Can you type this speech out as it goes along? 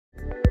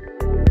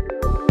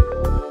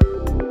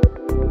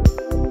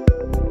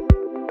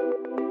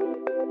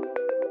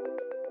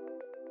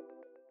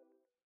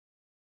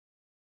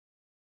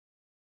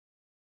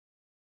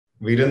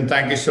Veeran,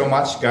 thank you so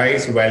much,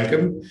 guys.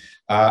 Welcome.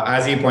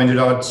 As he pointed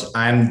out,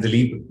 I'm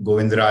Dileep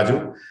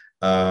Govindaraju,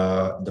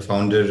 the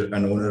founder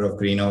and owner of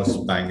Greenhouse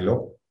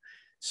Bangalore.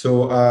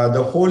 So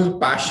the whole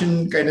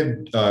passion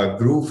kind of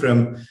grew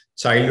from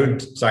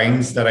childhood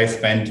times that I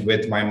spent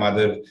with my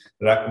mother,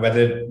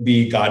 whether it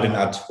be garden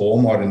at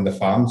home or in the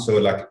farm. So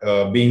like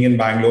being in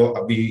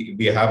Bangalore,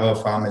 we have a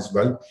farm as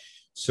well.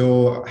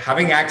 So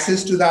having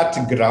access to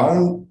that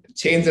ground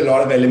changed a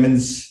lot of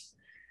elements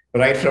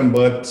right from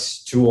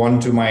birth to on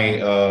to my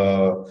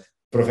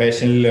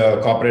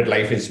professional corporate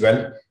life as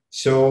well.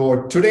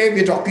 So today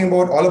we're talking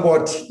about all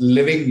about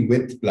living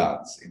with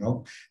plants.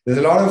 There's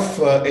a lot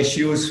of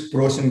issues,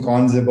 pros and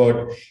cons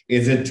about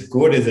is it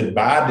good, is it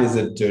bad, is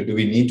it do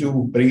we need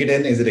to bring it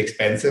in, is it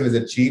expensive, is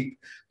it cheap?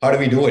 How do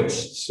we do it?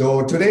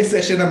 So today's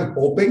session, I'm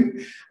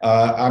hoping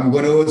I'm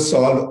going to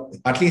solve,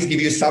 at least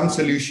give you some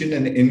solution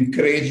and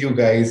encourage you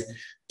guys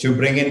to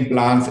bring in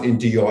plants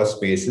into your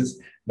spaces.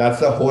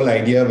 That's the whole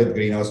idea with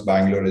Greenhouse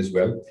Bangalore as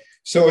well.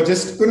 So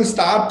just going to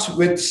start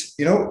with,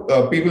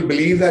 people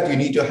believe that you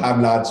need to have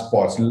large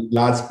pots,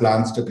 large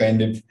plants to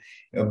kind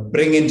of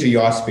bring into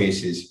your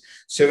spaces.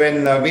 So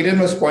when Veeran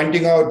was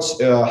pointing out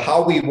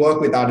how we work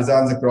with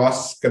artisans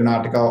across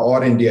Karnataka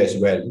or India as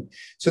well.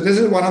 So this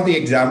is one of the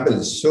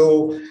examples.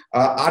 So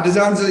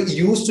artisans are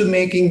used to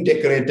making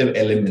decorative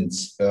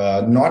elements,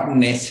 not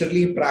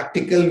necessarily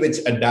practical, which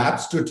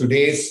adapts to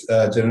today's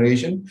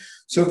generation.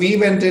 So we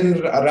went in,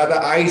 rather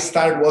I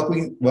started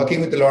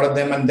working with a lot of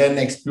them and then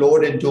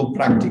explored into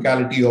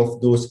practicality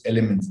of those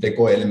elements,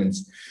 deco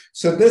elements.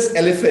 So this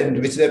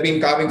elephant, which they've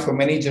been carving for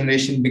many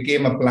generations,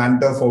 became a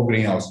planter for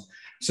greenhouse.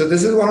 So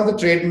this is one of the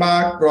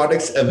trademark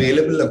products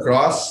available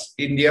across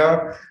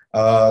India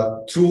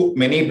through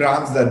many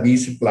brands that we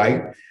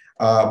supply.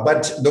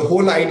 But the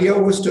whole idea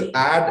was to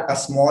add a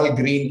small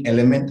green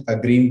element, a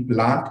green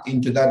plant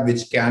into that,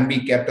 which can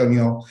be kept on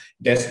your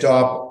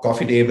desktop,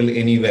 coffee table,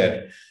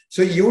 anywhere.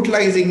 So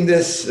utilizing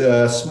this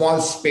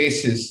small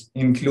spaces,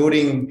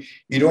 including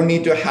you don't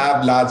need to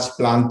have large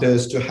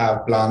planters to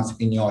have plants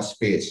in your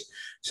space.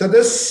 So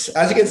this,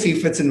 as you can see,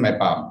 fits in my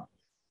palm.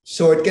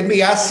 So it can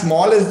be as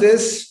small as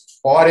this,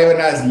 or even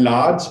as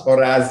large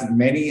or as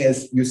many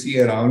as you see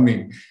around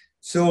me.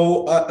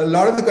 So a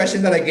lot of the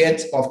question that I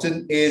get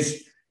often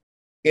is,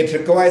 it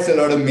requires a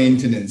lot of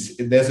maintenance.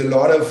 There's a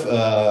lot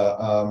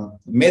of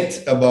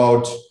myth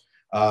about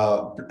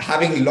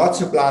having lots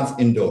of plants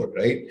indoor,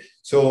 right?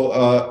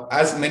 So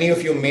as many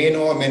of you may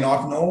know or may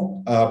not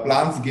know,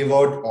 plants give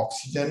out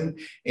oxygen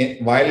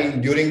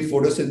during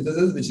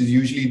photosynthesis, which is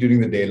usually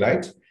during the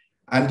daylight.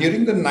 And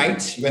during the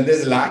night, when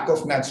there's lack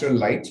of natural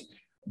light,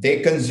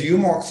 they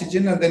consume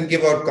oxygen and then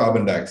give out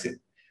carbon dioxide.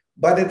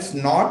 But it's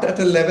not at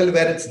a level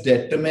where it's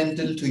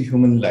detrimental to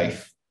human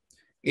life.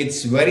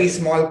 It's very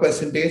small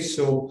percentage.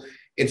 So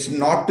it's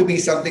not to be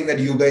something that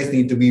you guys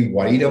need to be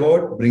worried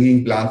about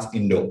bringing plants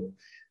indoor.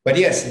 But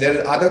yes, there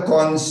are other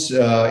cons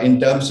in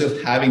terms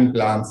of having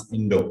plants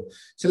indoor.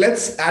 So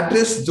let's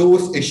address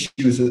those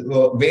issues,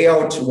 weigh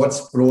out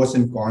what's pros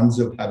and cons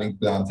of having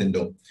plants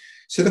indoor.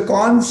 So the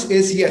cons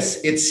is,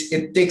 yes,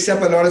 it takes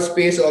up a lot of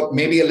space, or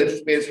maybe a little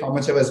space, how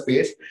much of a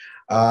space.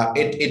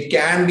 It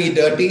can be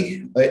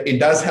dirty. It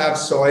does have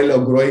soil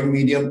or growing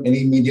medium,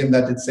 any medium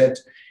that it's set,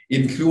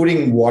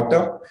 including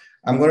water.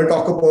 I'm going to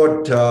talk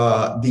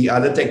about the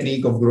other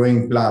technique of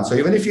growing plants. So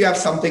even if you have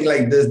something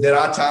like this, there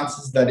are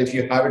chances that if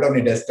you have it on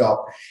your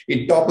desktop,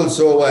 it topples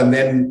over and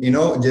then,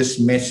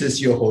 just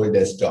messes your whole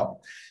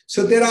desktop.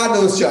 So there are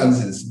those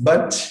chances,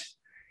 but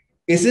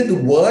is it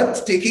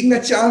worth taking the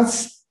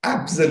chance?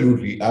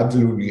 Absolutely,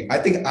 absolutely. I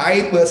think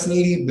I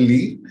personally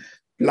believe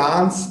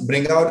plants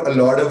bring out a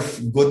lot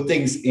of good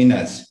things in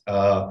us.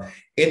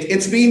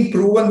 It's been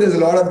proven. There's a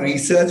lot of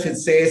research which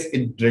says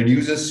it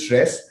reduces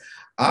stress.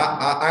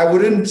 I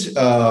wouldn't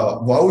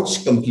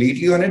vouch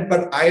completely on it,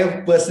 but I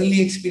have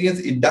personally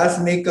experienced it does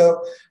make a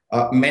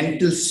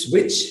mental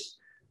switch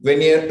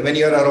when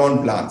you're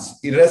around plants,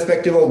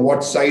 irrespective of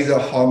what size or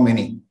how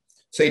many.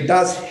 So it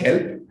does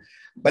help.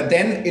 But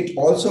then it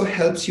also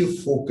helps you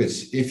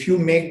focus. If you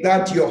make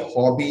that your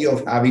hobby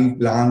of having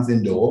plants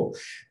indoor,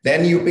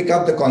 then you pick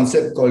up the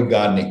concept called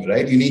gardening,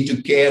 right? You need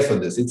to care for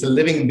this. It's a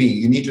living being.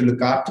 You need to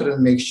look after it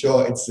and make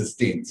sure it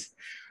sustains.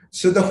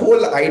 So the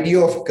whole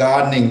idea of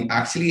gardening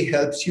actually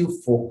helps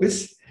you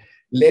focus,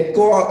 let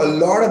go of a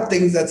lot of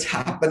things that's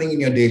happening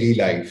in your daily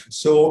life.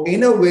 So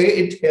in a way,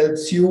 it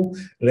helps you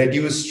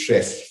reduce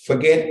stress,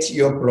 forget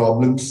your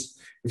problems,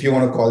 if you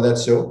want to call that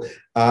so,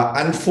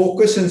 and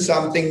focus on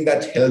something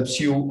that helps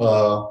you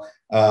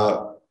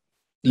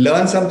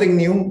learn something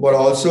new, but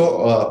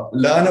also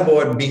learn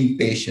about being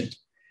patient.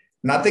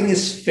 Nothing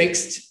is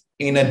fixed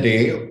in a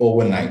day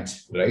overnight,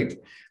 right?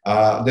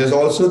 There's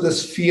also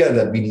this fear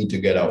that we need to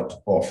get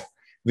out of,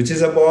 which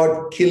is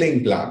about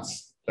killing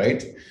plants,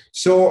 right?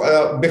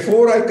 So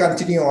before I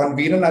continue on,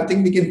 Veeran, I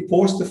think we can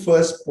post the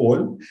first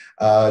poll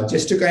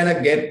just to kind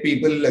of get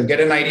people, get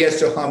an idea as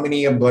to how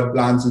many have got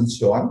plants and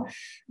so on.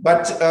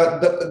 But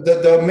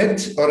the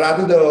myth, or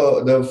rather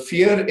the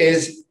fear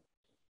is,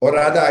 or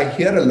rather I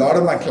hear a lot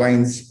of my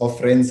clients or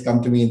friends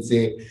come to me and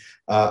say,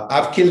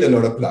 I've killed a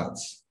lot of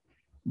plants.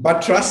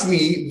 But trust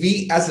me,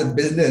 we as a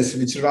business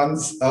which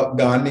runs a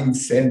gardening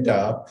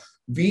center,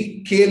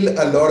 we kill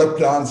a lot of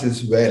plants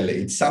as well.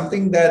 It's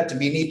something that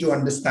we need to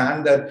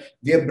understand, that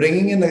we are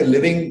bringing in a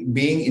living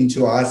being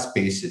into our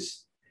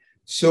spaces.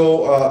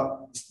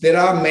 So there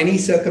are many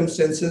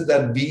circumstances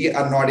that we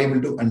are not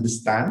able to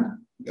understand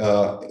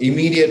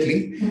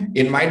immediately.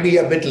 It might be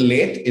a bit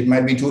late. It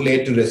might be too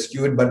late to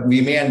rescue it, but we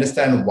may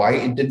understand why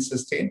it didn't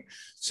sustain.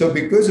 So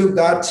because of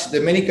that,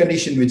 there are many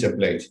conditions which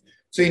apply.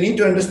 So you need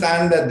to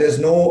understand that there's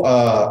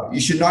no,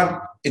 you should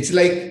not, it's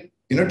like,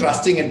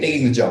 trusting and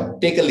taking the jump.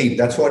 Take a leap.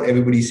 That's what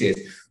everybody says.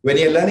 When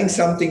you're learning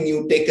something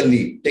new, take a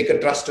leap, take a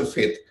trust of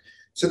faith.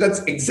 So that's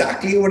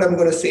exactly what I'm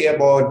going to say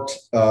about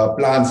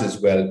plants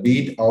as well,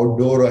 be it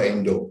outdoor or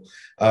indoor.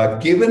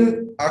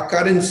 Given our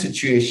current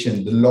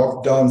situation, the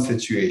lockdown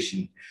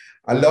situation,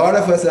 a lot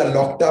of us are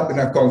locked up in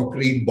our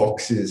concrete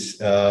boxes.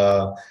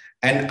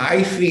 And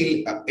I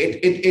feel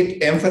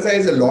it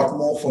emphasizes a lot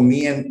more for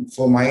me and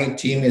for my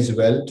team as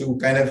well to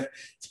kind of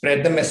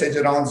spread the message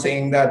around,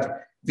 saying that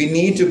we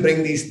need to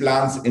bring these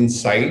plants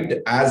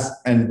inside as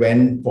and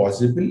when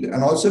possible,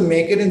 and also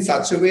make it in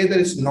such a way that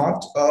it's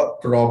not a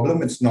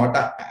problem, it's not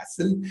a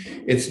hassle,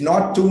 it's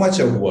not too much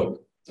of work.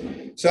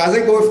 So as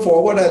I go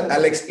forward,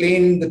 I'll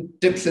explain the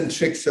tips and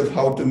tricks of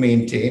how to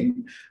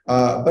maintain.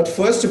 But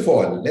first of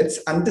all, let's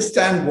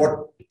understand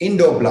what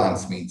indoor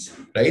plants means,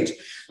 right?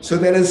 So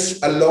there is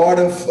a lot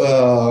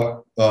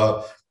of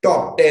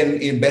top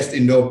 10 best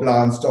indoor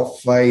plants, top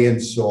 5,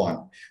 and so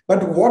on.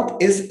 But what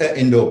is an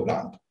indoor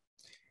plant?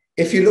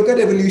 If you look at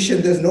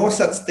evolution, there's no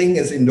such thing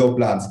as indoor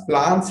plants.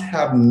 Plants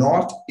have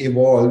not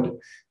evolved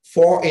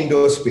for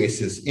indoor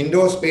spaces.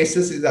 Indoor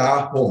spaces is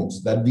our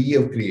homes that we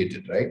have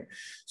created, right?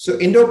 So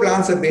indoor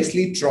plants are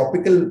basically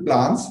tropical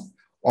plants,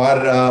 or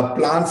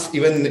plants,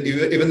 even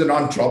the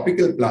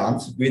non-tropical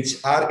plants,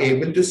 which are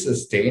able to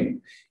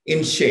sustain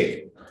in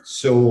shade.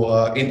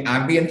 So in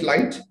ambient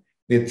light,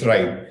 they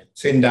thrive.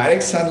 So in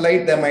direct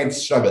sunlight, they might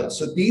struggle.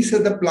 So these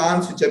are the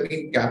plants which have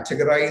been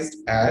categorized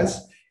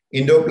as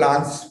indoor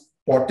plants,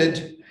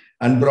 potted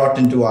and brought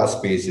into our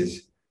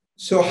spaces.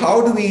 So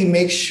how do we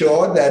make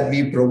sure that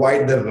we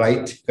provide the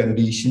right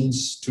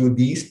conditions to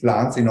these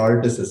plants in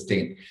order to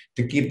sustain,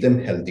 to keep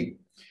them healthy?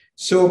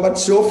 So, but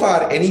so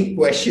far, any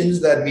questions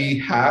that we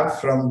have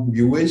from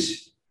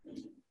viewers,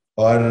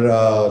 or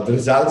the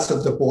results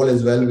of the poll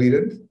as well,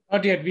 Viren?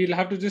 Not yet. We'll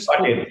have to just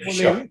put the poll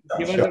in.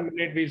 Give us a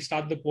minute. We'll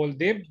start the poll.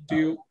 Dave,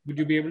 would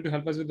you be able to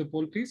help us with the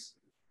poll, please?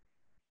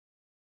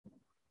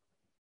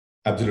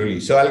 Absolutely.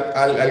 So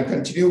I'll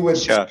continue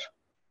with. Sure.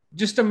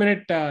 Just a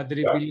minute,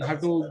 Dileep. We'll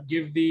have to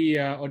give the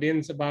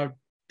audience about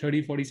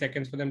 30-40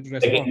 seconds for them to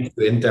respond.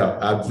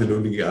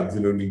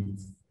 Absolutely.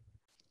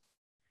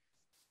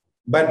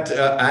 But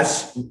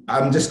as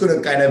I'm just going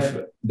to kind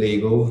of, there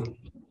you go.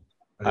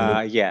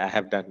 Yeah, I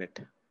have done it.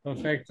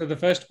 Perfect. So the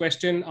first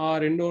question,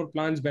 are indoor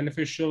plants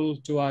beneficial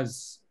to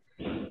us?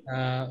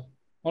 All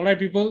right,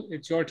 people,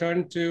 it's your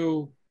turn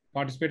to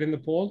participate in the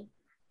poll.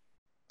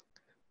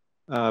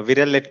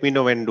 Viral, let me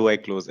know when do I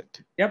close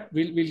it. Yep,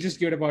 we'll just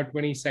give it about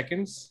 20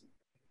 seconds.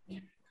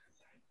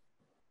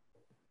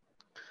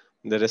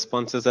 The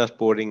responses are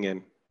pouring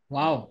in.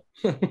 Wow,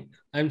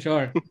 I'm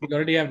sure. We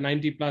already have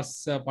 90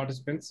 plus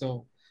participants,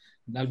 so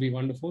that'll be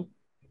wonderful.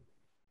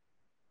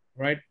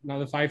 Right, now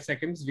the 5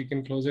 seconds, we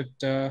can close it.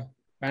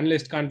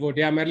 Panelist can't vote.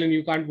 Yeah, Marilyn,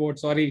 you can't vote.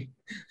 Sorry.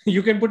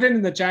 You can put it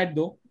in the chat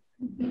though.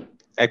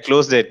 I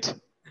closed it.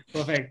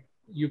 Perfect.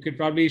 You could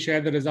probably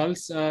share the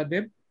results,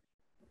 Deb.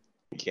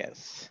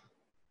 Yes.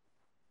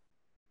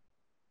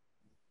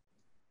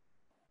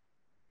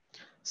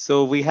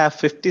 So we have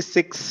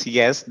 56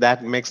 yes,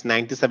 that makes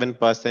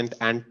 97%,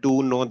 and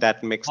 2 no,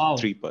 that makes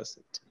 3%.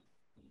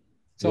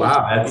 So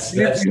wow,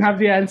 you have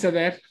the answer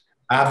there.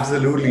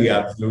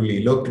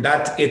 Absolutely. Look,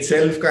 that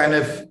itself kind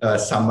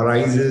of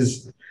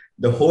summarizes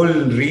the whole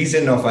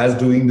reason of us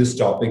doing this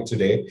topic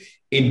today.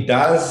 It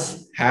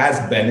has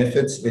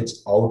benefits which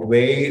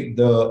outweigh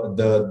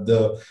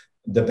the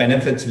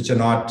benefits which are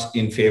not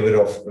in favor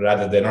of,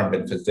 rather they're not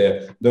benefits,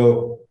 they're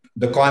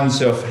the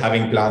cons of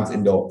having plants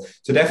indoor.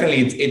 So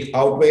definitely it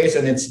outweighs,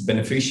 and it's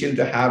beneficial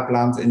to have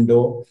plants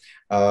indoor.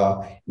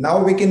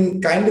 Now we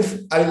can kind of,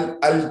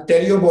 I'll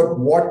tell you about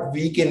what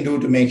we can do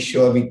to make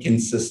sure we can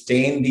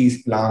sustain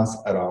these plants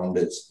around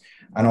us,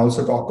 and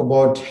also talk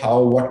about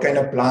what kind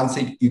of plants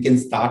you can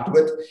start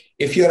with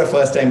if you're a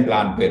first-time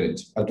plant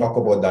parent. I'll talk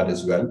about that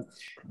as well.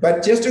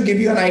 But just to give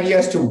you an idea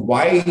as to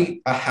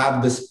why I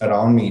have this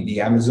around me,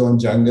 the Amazon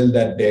jungle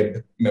that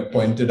Deb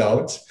pointed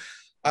out,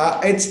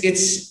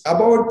 it's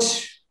about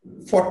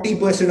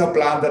 40% of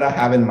plant that I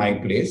have in my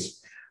place.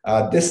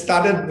 This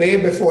started way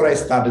before I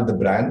started the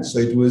brand. So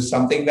it was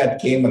something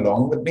that came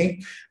along with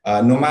me,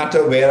 no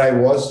matter where I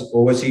was,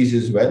 overseas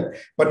as well.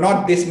 But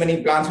not this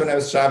many plants when I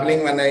was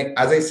traveling.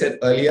 As I said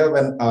earlier,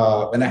 when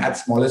I had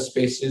smaller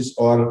spaces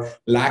or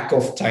lack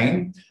of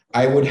time,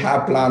 I would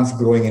have plants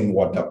growing in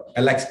water.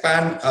 I'll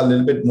expand a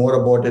little bit more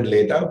about it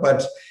later.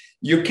 But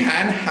You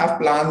can have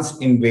plants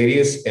in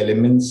various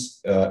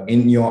elements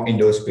in your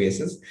indoor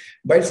spaces,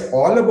 but it's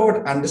all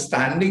about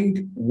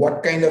understanding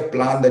what kind of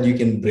plant that you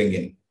can bring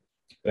in,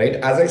 right?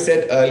 As I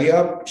said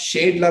earlier,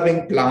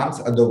 shade-loving plants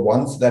are the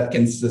ones that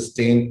can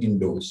sustain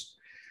indoors.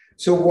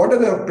 So what are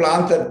the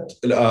plants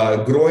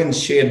that grow in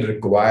shade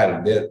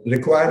require? They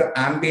require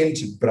ambient,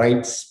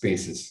 bright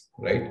spaces,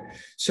 right?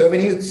 So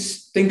when you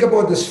think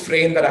about this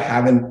frame that I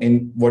have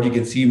in what you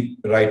can see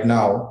right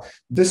now,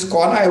 this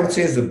corner I would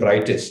say is the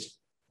brightest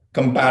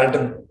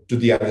comparative to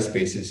the other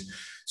spaces.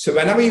 So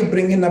whenever you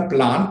bring in a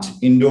plant,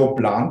 indoor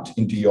plant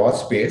into your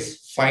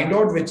space, find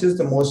out which is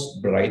the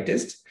most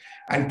brightest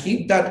and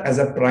keep that as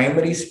a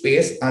primary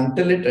space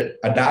until it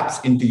adapts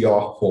into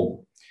your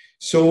home.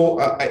 So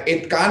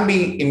it can't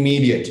be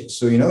immediate.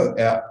 So,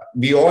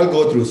 we all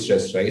go through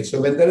stress, right? So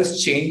when there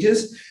is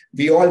changes,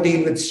 we all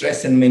deal with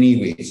stress in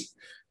many ways.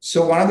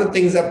 So one of the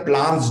things that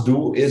plants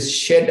do is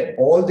shed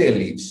all their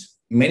leaves.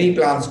 Many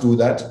plants do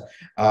that,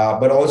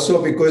 but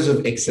also because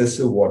of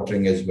excessive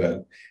watering as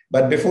well.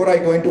 But before I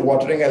go into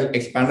watering, I'll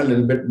expand a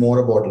little bit more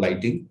about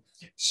lighting.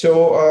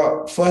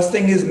 So first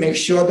thing is make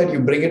sure that you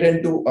bring it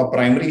into a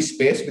primary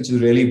space, which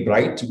is really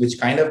bright, which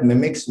kind of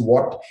mimics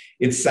what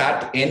it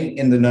sat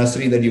in the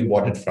nursery that you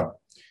bought it from.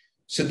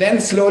 So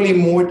then slowly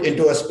move it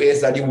into a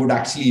space that you would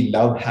actually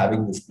love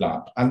having this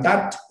plant. And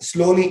that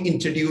slowly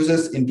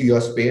introduces into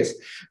your space.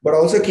 But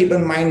also keep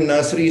in mind,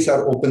 nurseries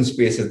are open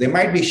spaces. They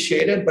might be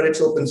shaded, but it's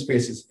open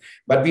spaces.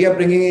 But we are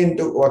bringing it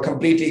into a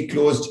completely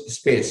closed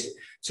space.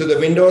 So the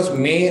windows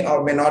may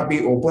or may not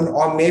be open,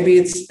 or maybe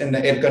it's in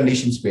the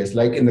air-conditioned space,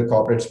 like in the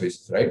corporate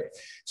spaces, right?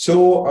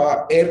 So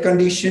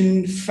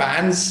air-conditioned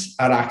fans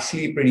are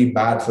actually pretty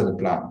bad for the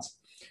plants.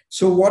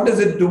 So what does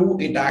it do?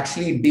 It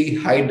actually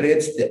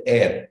dehydrates the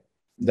air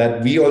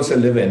that we also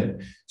live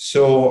in.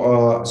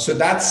 So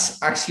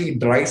that's actually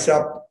dries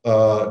up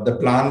the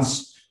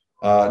plants,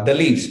 the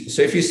leaves.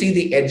 So if you see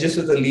the edges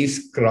of the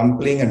leaves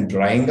crumpling and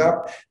drying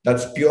up,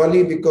 that's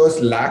purely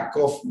because lack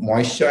of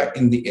moisture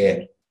in the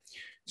air.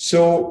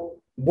 So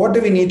what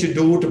do we need to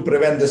do to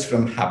prevent this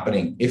from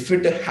happening? If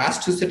it has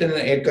to sit in an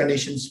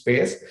air-conditioned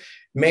space,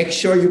 make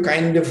sure you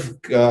kind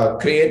of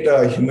create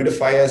a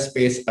humidifier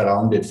space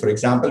around it. For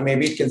example,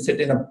 maybe it can sit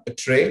in a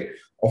tray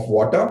of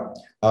water.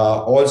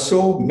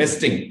 Also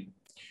misting.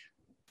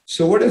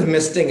 So what is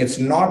misting? It's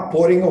not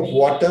pouring of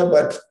water,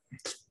 but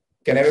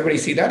can everybody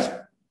see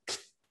that?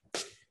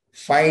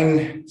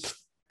 Fine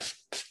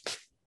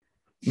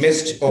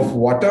mist of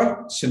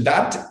water. So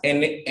that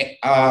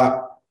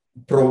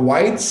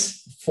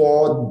provides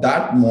for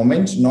that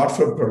moment, not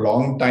for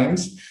prolonged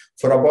times,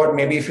 for about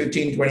maybe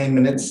 15-20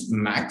 minutes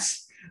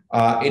max.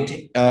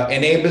 It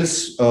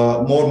enables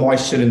more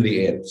moisture in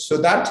the air. So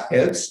that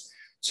helps.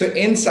 So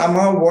in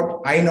summer, what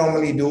I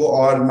normally do,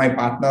 or my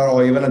partner,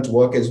 or even at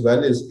work as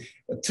well, is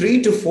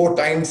 3 to 4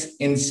 times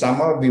in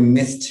summer, we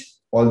mist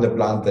all the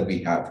plants that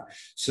we have.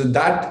 So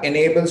that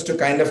enables to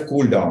kind of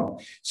cool down.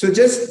 So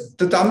just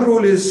the thumb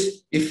rule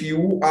is, if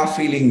you are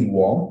feeling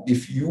warm,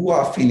 if you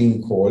are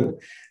feeling cold,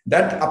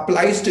 that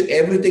applies to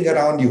everything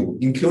around you,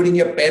 including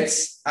your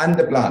pets and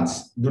the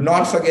plants. Do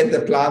not forget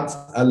the plants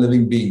are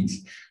living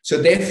beings.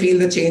 So they feel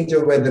the change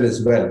of weather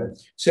as well.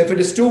 So if it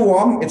is too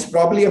warm, it's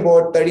probably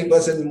about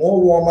 30%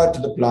 more warmer to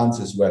the plants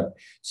as well.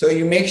 So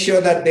you make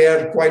sure that they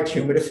are quite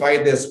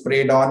humidified, they're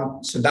sprayed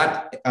on. So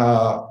that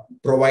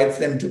provides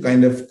them to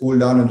kind of cool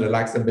down and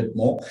relax a bit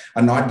more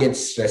and not get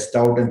stressed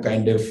out and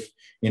kind of,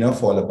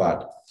 fall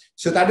apart.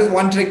 So that is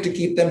one trick to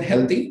keep them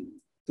healthy.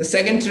 The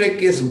second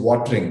trick is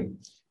watering,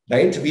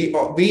 right?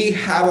 We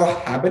have a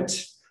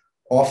habit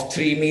of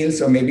 3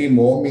 meals or maybe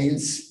more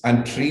meals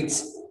and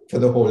treats for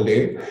the whole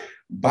day.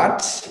 But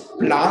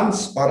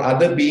plants or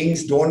other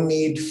beings don't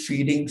need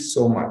feeding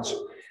so much.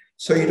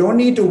 So you don't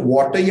need to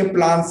water your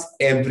plants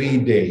every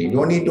day. You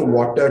don't need to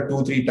water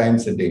 2-3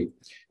 times a day.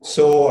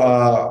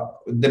 So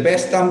the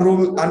best thumb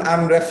rule, and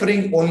I'm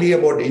referring only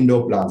about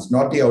indoor plants,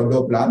 not the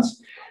outdoor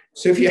plants.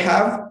 So if you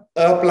have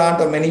a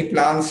plant or many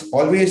plants,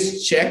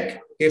 always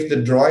check if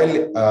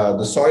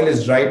the soil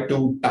is dry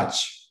to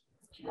touch.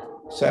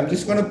 So I'm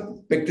just going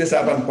to pick this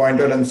up and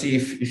point out and see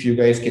if you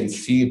guys can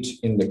see it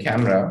in the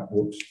camera.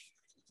 Oops.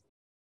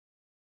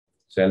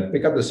 So I'll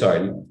pick up the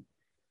soil.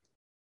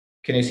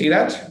 Can you see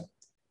that?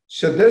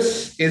 So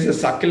this is a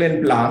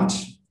succulent plant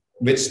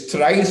which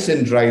thrives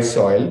in dry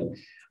soil.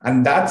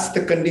 And that's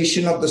the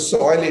condition of the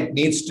soil it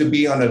needs to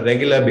be on a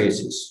regular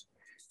basis.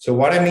 So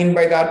what I mean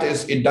by that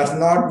is it does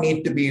not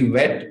need to be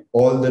wet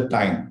all the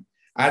time.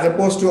 As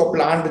opposed to a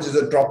plant which is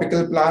a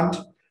tropical plant,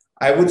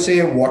 I would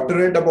say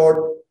water it about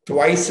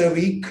twice a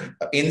week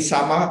in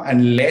summer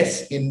and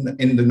less in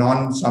the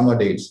non-summer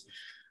days.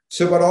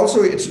 So, but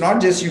also it's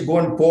not just you go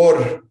and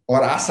pour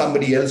or ask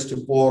somebody else to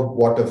pour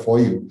water for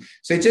you.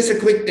 So it's just a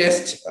quick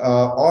test,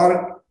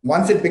 or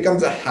once it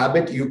becomes a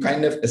habit, you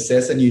kind of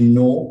assess and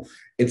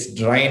it's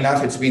dry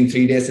enough. It's been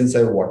 3 days since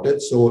I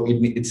watered, so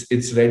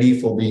it's ready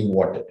for being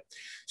watered.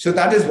 So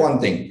that is one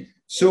thing.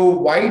 So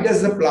why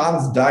does the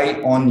plants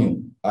die on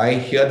you? I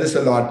hear this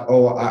a lot.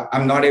 Oh,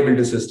 I'm not able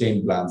to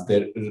sustain plants.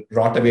 They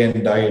rot away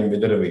and die and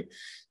wither away.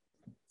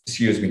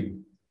 Excuse me.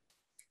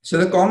 So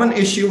the common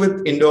issue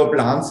with indoor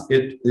plants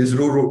is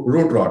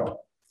root rot.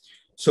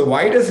 So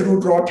why does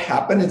root rot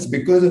happen? It's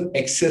because of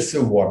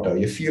excessive water.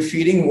 If you're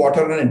feeding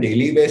water on a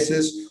daily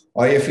basis,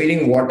 or you're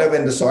feeding water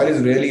when the soil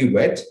is really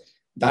wet,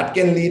 that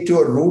can lead to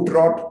a root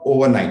rot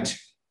overnight.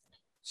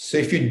 So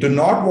if you do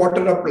not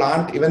water a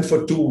plant even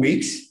for 2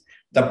 weeks,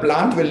 the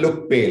plant will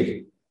look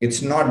pale.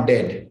 It's not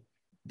dead.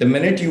 The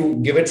minute you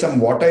give it some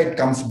water, it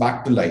comes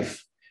back to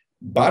life.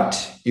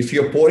 But if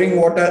you're pouring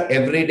water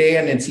every day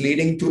and it's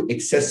leading to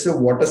excessive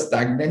water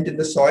stagnant in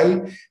the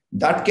soil,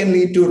 that can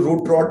lead to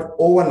root rot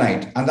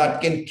overnight, and that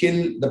can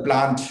kill the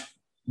plant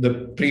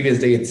the previous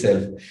day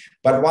itself.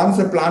 But once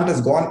the plant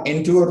has gone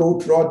into a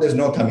root rot, there's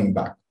no coming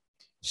back.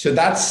 So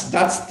that's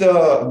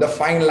the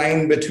fine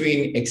line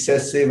between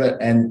excessive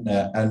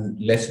and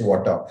less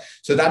water.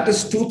 So that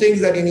is two things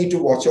that you need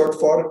to watch out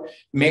for.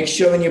 Make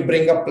sure when you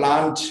bring a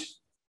plant,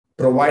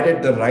 provide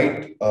it the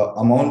right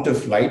amount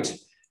of light,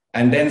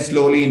 and then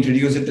slowly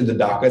introduce it to the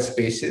darker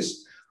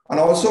spaces. And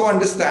also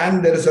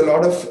understand there is a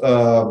lot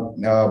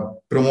of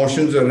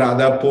promotions, or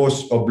rather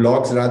posts or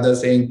blogs rather,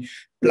 saying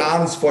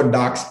plants for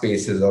dark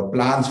spaces or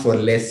plants for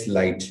less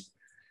light.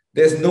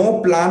 There's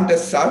no plant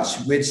as such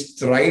which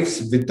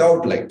thrives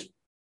without light,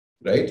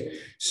 right?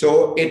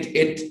 So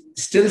it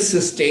still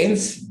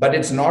sustains, but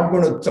it's not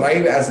going to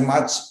thrive as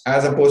much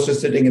as opposed to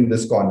sitting in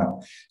this corner.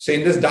 So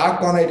in this dark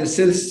corner, it will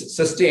still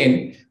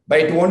sustain, but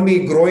it won't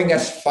be growing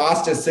as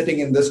fast as sitting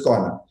in this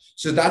corner.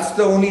 So that's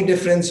the only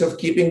difference of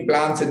keeping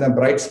plants in a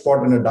bright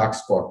spot and a dark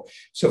spot.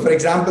 So for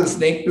example,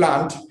 snake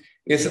plant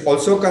is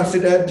also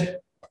considered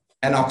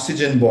an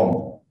oxygen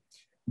bomb.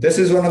 This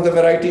is one of the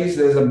varieties.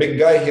 There's a big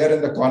guy here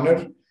in the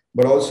corner,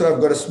 but also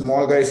I've got a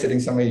small guy sitting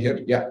somewhere here.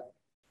 Yeah.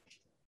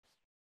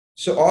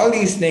 So all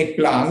these snake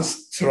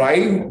plants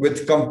thrive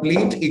with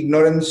complete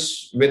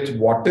ignorance with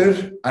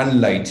water and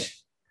light.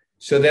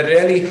 So they're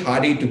really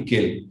hardy to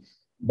kill,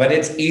 but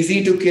it's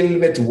easy to kill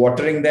with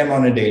watering them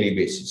on a daily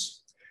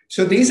basis.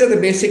 So these are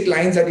the basic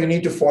lines that you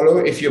need to follow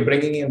if you're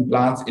bringing in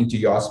plants into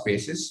your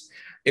spaces.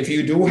 If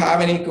you do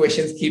have any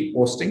questions, keep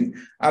posting.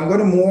 I'm going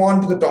to move on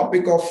to the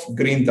topic of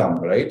green thumb,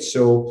 right?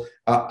 So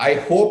I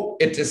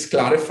hope it is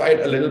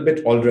clarified a little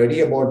bit already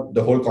about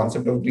the whole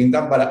concept of green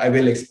thumb, but I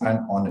will expand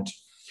on it.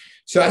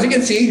 So as you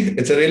can see,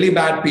 it's a really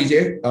bad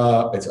PJ.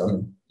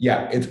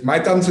 My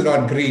thumbs are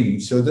not green.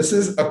 So this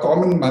is a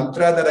common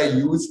mantra that I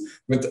use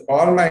with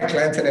all my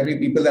clients and every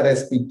people that I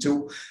speak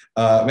to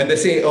when they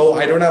say, oh,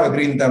 I don't have a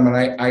green thumb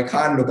and I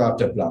can't look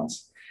after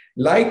plants.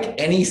 Like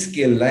any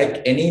skill,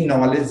 like any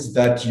knowledge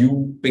that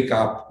you pick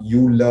up,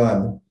 you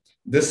learn.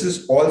 This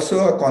is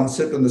also a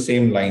concept on the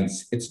same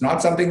lines. It's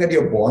not something that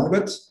you're born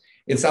with.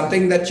 It's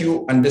something that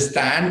you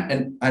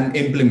understand and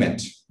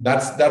implement.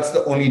 That's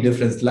the only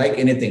difference. Like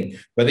anything,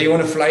 whether you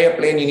want to fly a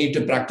plane, you need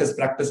to practice,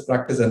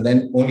 and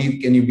then only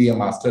can you be a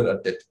master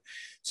at it.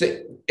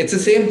 So it's the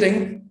same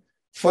thing.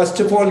 First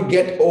of all,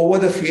 get over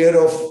the fear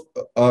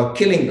of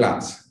killing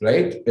plants,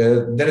 right?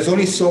 There is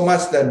only so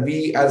much that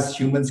we as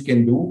humans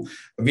can do.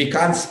 They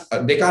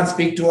can't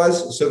speak to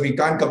us, so we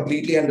can't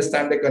completely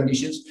understand the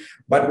conditions.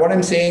 But what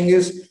I'm saying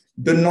is,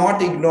 do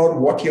not ignore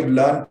what you've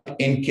learned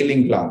in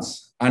killing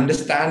plants.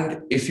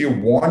 Understand, if you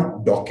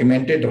want,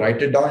 document it,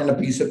 write it down in a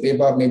piece of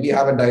paper, maybe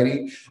have a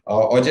diary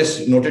or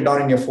just note it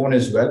down in your phone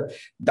as well.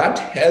 That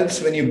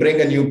helps when you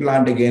bring a new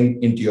plant again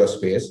into your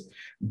space.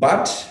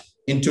 But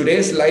in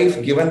today's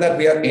life, given that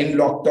we are in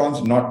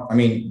lockdowns,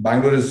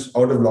 Bangalore is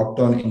out of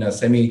lockdown in a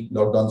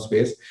semi-lockdown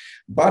space,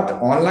 but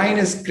online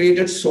has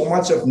created so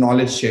much of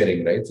knowledge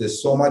sharing, right?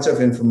 There's so much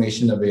of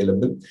information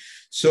available.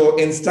 So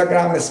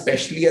Instagram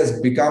especially has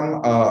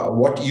become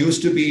what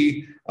used to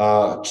be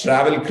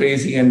travel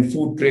crazy and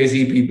food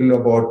crazy people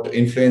about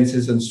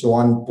influences and so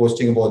on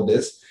posting about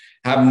this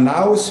have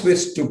now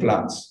switched to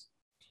plants.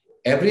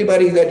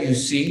 Everybody that you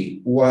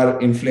see who are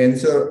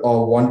influencer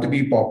or want to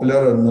be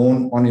popular or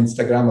known on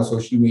Instagram or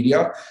social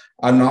media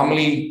are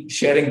normally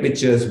sharing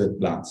pictures with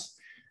plants.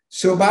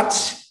 So, but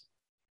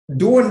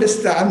do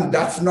understand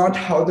that's not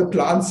how the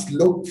plants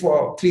look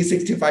for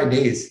 365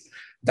 days.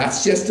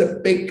 That's just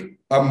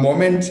a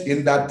moment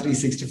in that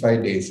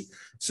 365 days.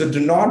 So do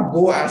not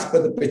go as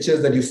per the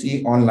pictures that you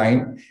see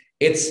online.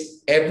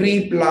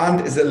 Every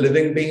plant is a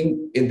living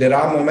being. There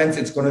are moments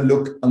it's going to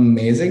look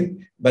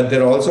amazing, but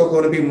there are also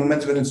going to be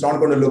moments when it's not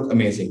going to look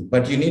amazing.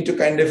 But you need to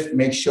kind of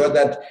make sure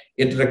that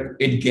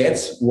it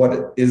gets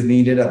what is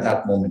needed at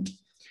that moment.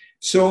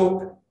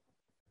 So,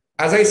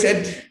 as I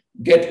said,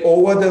 get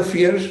over the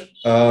fear,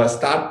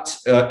 start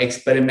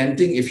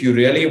experimenting. If you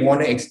really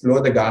want to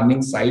explore the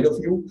gardening side of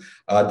you,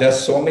 there's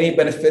so many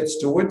benefits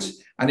to it,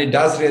 and it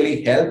does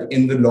really help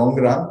in the long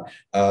run.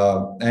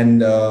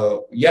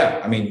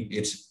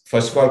 It's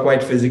first of all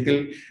quite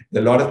physical.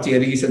 There are a lot of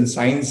theories and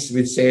science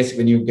which says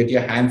when you get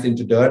your hands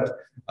into dirt,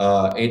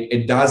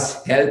 it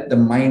does help the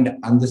mind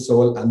and the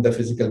soul and the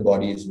physical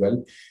body as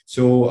well.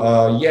 So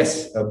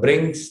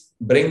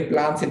bring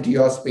plants into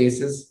your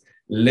spaces.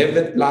 Live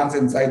with plants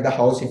inside the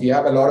house. If you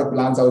have a lot of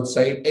plants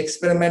outside,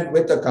 experiment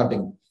with the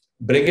cutting.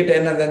 bring it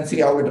in and then see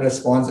how it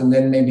responds, and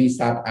then maybe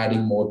start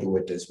adding more to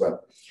it as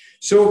well.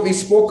 So we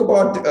spoke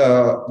about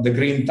the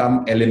green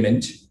thumb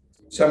element.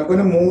 So I'm going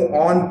to move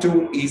on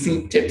to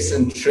easy tips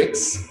and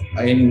tricks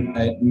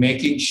in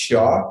making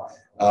sure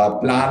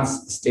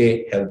plants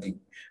stay healthy.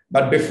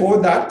 But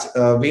before that,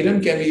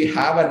 Veeran, can we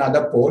have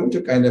another poll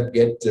to kind of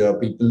get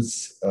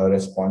people's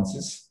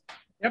responses?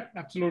 Yep,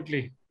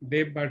 absolutely.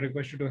 Dave, I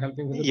request you to help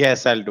me with it.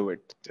 Yes, I'll do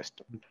it.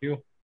 Just thank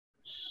you.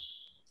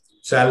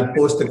 So I'll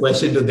post the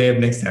question to Dave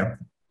next time.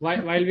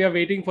 While we are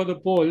waiting for the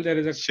poll, there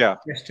is a sure.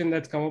 question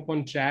that's come up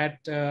on chat.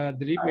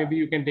 Dileep, maybe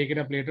you can take it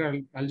up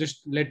later. I'll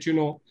just let you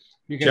know.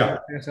 You can Sure.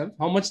 yourself.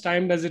 How much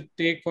time does it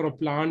take for a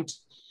plant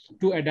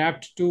to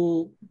adapt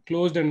to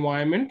closed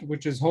environment,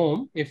 which is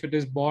home, if it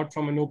is bought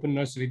from an open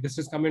nursery? This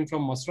is coming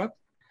from Masrat.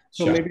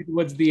 So Sure. maybe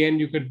towards the end,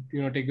 you could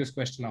take this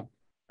question up.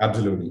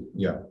 Absolutely.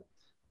 Yeah.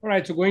 All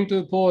right. So going to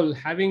the poll,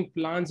 having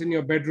plants in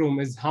your bedroom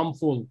is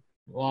harmful.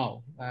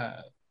 Wow.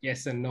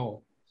 Yes and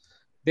no.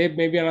 Dave,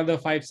 maybe another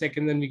 5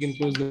 seconds and we can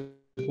close the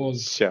poll.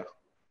 Sure.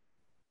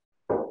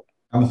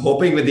 I'm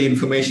hoping with the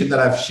information that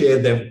I've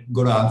shared, they're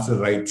going to answer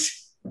right.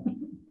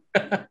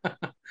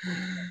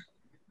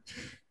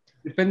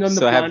 Depends on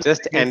so I have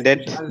just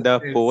ended the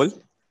poll.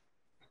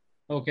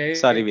 Okay.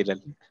 Sorry,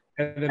 Viral.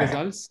 The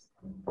results.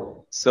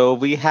 So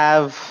we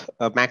have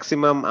a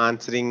maximum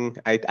answering.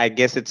 I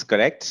guess it's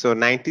correct. So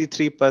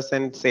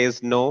 93%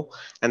 says no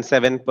and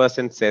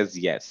 7% says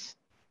yes.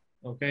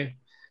 Okay.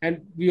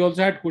 And we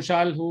also had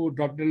Kushal who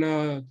dropped in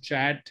a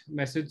chat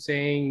message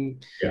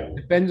saying,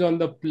 depends on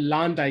the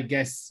plant, I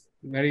guess.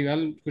 Very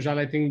well. Kushal,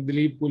 I think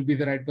Dileep will be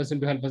the right person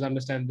to help us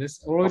understand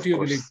this. Over to you,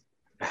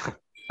 Dileep.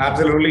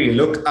 Absolutely.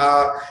 Look,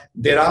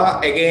 there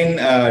are, again,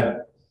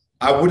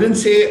 I wouldn't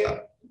say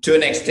to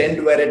an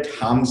extent where it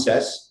harms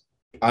us.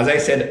 As I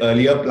said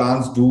earlier,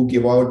 plants do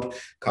give out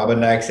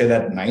carbon dioxide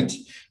at night,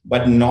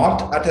 but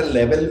not at a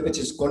level which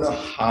is going to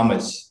harm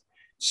us.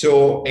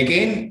 So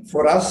again,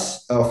 for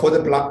us,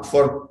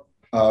 for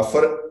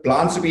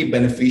plants to be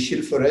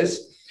beneficial for us,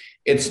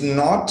 it's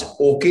not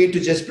okay to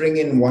just bring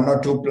in 1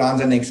 or 2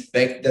 plants and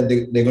expect that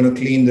they're going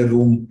to clean the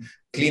room,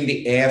 clean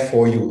the air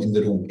for you in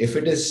the room. If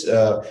it is,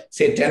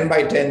 say, 10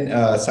 by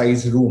 10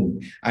 size room,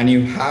 and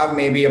you have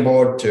maybe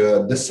about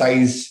this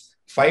size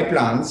 5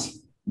 plants,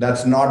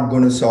 that's not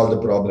going to solve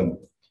the problem.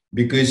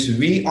 Because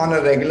we on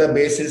a regular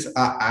basis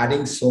are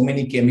adding so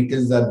many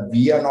chemicals that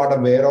we are not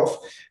aware of,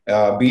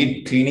 be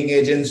it cleaning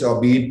agents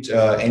or be it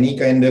any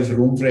kind of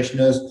room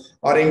fresheners,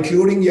 or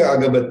including your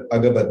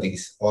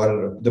agabatis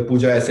or the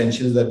puja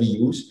essentials that we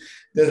use.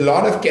 There's a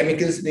lot of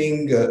chemicals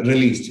being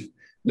released.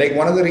 Like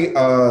one of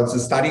the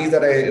studies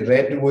that I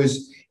read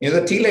was,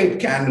 the tea light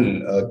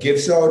candle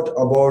gives out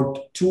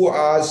about 2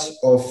 hours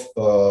of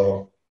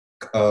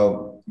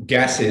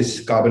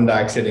gases, carbon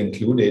dioxide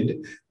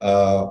included,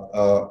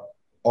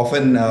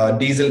 often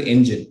diesel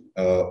engine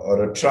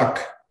or a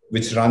truck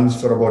which runs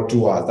for about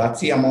 2 hours. That's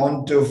the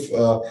amount of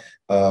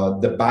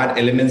the bad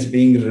elements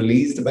being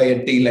released by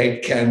a tea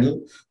light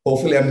candle.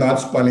 Hopefully, I'm not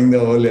spoiling the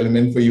whole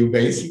element for you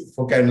guys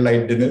for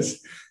candlelight dinners.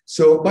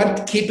 So,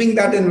 but keeping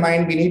that in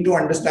mind, we need to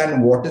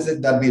understand what is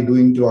it that we're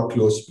doing to our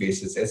closed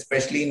spaces,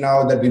 especially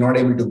now that we're not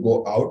able to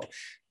go out.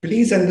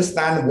 Please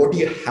understand what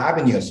you have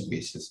in your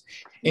spaces,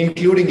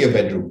 including your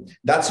bedroom.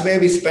 That's where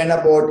we spend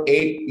about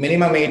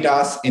minimum 8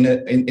 hours in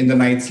the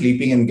night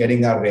sleeping and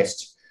getting our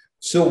rest.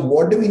 So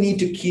what do we need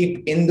to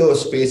keep in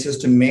those spaces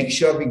to make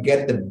sure we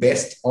get the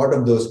best out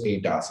of those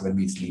 8 hours when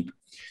we sleep?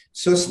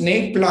 So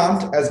snake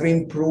plant has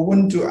been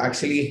proven to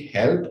actually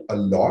help a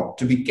lot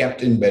to be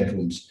kept in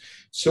bedrooms.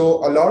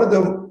 So a lot of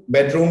the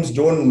bedrooms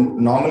don't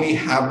normally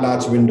have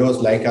large windows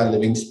like our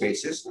living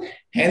spaces.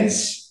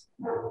 Hence,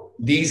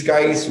 these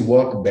guys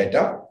work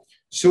better.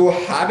 So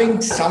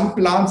having some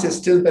plants is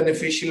still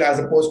beneficial as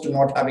opposed to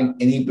not having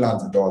any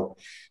plants at all.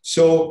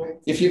 So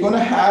if you're going to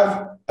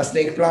have a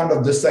snake plant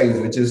of this size,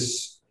 which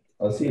is,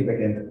 I'll see if I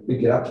can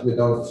pick it up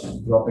without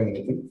dropping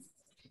anything.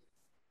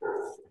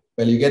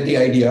 Well, you get the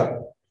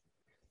idea.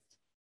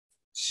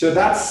 So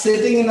that's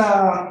sitting in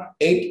a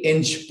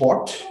 8-inch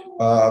pot.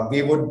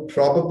 We would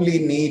probably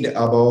need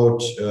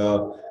about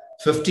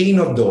 15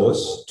 of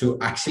those to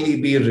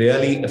actually be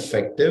really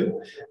effective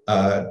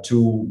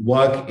to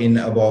work in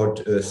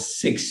about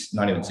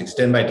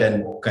 10 by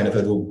 10 kind of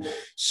a room.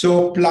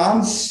 So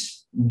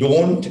plants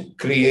don't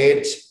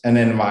create an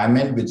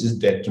environment which is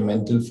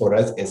detrimental for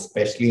us,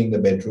 especially in the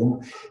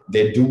bedroom.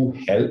 They do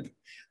help.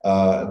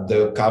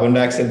 The carbon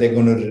dioxide they're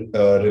going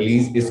to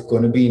release is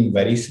going to be in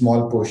very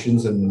small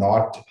portions and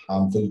not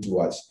harmful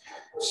to us.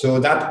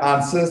 So that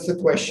answers the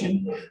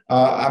question.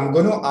 I'm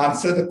going to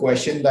answer the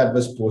question that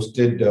was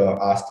posted,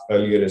 asked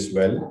earlier as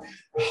well.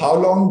 How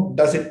long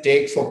does it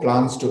take for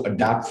plants to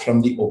adapt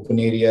from the open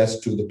areas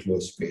to the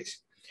closed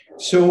space?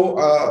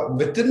 So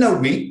within a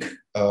week,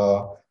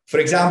 for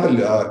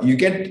example, you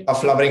get a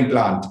flowering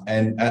plant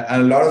and a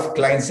lot of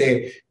clients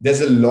say,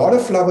 there's a lot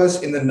of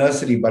flowers in the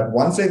nursery, but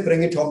once I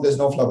bring it home, there's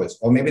no flowers,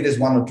 or maybe there's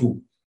 1 or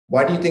 2.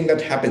 Why do you think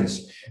that happens?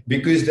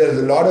 Because there's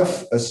a lot of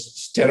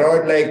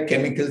steroid-like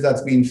chemicals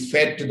that's been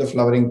fed to the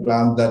flowering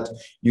plant that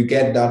you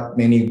get that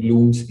many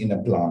blooms in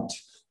a plant,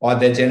 or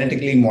they're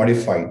genetically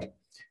modified.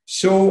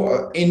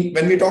 So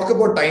when we talk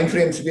about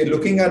timeframes, we're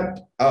looking at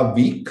a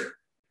week.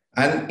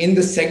 And in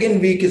the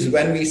second week is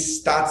when we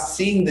start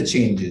seeing the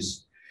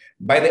changes.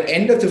 By the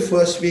end of the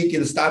first week,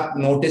 you'll start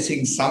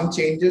noticing some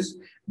changes.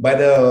 By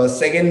the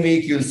second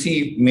week, you'll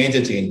see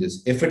major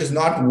changes. If it is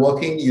not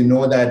working, you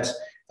know that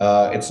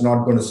it's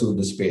not going to suit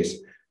the space.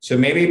 So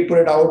maybe put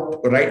it out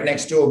right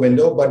next to a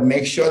window, but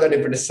make sure that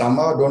if it is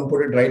summer, don't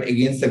put it right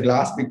against the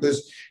glass, because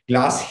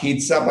glass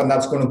heats up and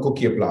that's going to cook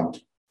your plant.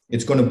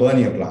 It's going to burn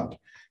your plant.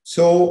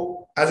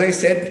 So as I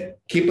said,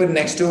 keep it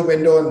next to a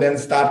window and then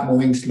start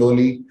moving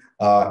slowly.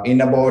 In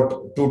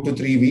about 2 to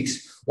 3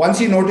 weeks. Once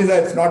you notice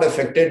that it's not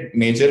affected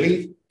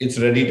majorly, it's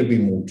ready to be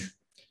moved.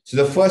 So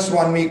the first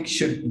 1 week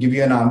should give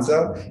you an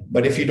answer.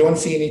 But if you don't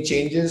see any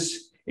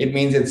changes, it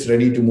means it's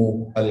ready to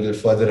move a little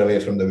further away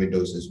from the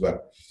windows as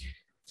well.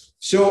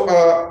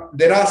 So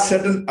there are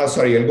certain,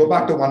 sorry, I'll go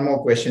back to one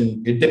more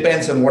question. It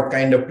depends on what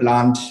kind of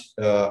plant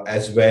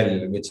as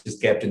well, which is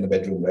kept in the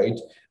bedroom, right?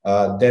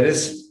 There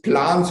is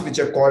plants which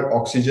are called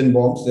oxygen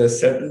bombs. There are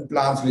certain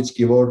plants which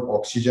give out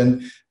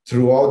oxygen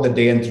throughout the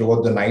day and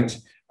throughout the night,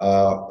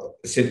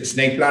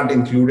 snake plant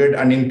included,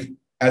 and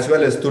as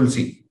well as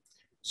tulsi.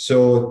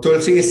 So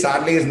tulsi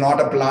sadly is not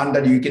a plant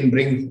that you can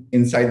bring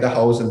inside the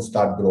house and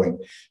start growing.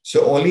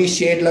 So only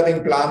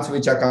shade-loving plants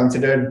which are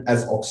considered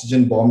as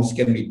oxygen bombs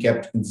can be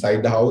kept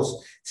inside the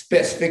house,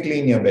 specifically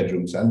in your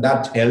bedrooms, and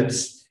that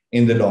helps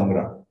in the long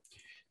run.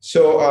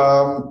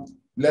 So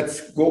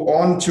let's go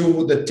on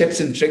to the tips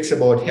and tricks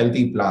about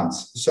healthy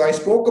plants. So I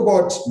spoke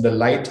about the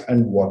light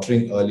and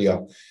watering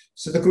earlier.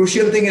 So the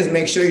crucial thing is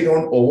make sure you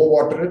don't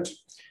overwater it.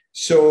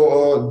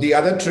 So the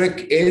other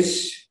trick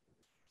is,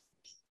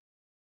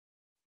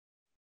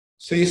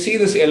 so you see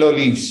this yellow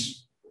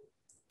leaves.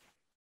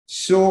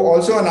 So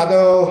also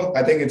another,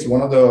 I think it's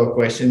one of the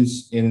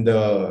questions in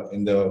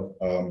the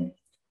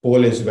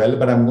poll as well,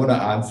 but I'm going to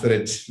answer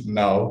it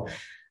now.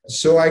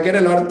 So I get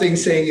a lot of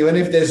things saying, even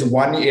if there's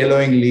one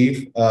yellowing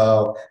leaf,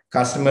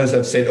 customers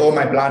have said, oh,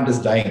 my plant is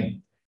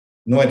dying.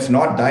 No, it's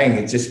not dying.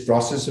 It's just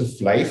process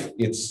of life.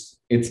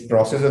 It's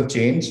process of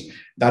change.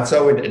 That's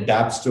how it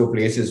adapts to a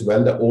place as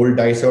well. The old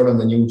dies out and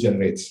the new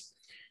generates.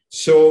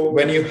 So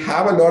when you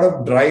have a lot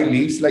of dry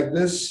leaves like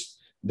this,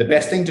 the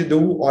best thing to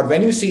do, or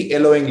when you see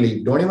yellowing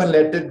leaf, don't even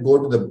let it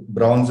go to the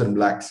browns and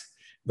blacks.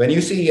 When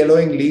you see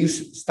yellowing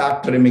leaves,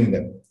 start trimming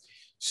them.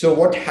 So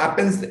what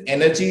happens, the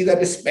energy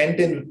that is spent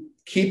in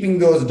keeping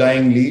those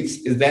dying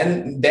leaves is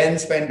then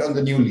spent on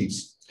the new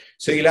leaves.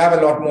 So you'll have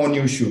a lot more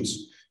new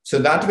shoots. So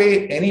that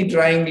way, any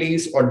drying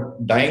leaves or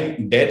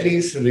dying dead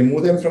leaves,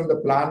 remove them from the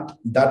plant.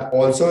 That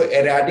also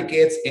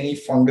eradicates any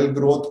fungal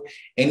growth,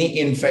 any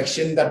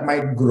infection that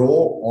might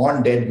grow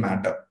on dead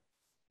matter.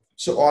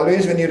 So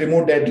always when you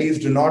remove dead leaves,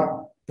 do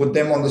not put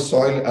them on the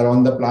soil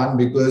around the plant,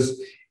 because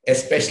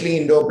especially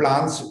indoor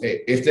plants,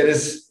 if there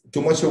is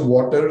too much of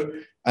water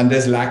and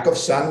there's lack of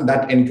sun,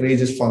 that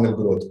encourages fungal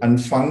growth.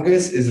 And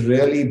fungus is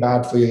really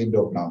bad for your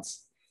indoor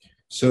plants.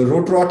 So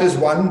root rot is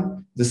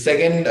one. The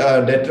second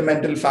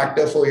detrimental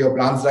factor for your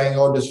plants dying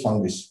out is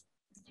fungus.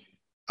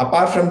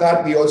 Apart from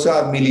that, we also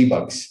have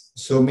mealybugs.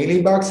 So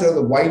mealybugs are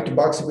the white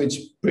bugs which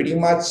pretty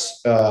much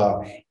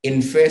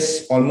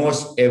infest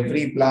almost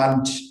every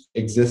plant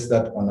exists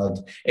that on earth,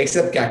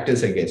 except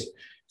cactus, I guess.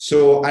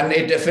 So, and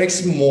it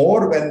affects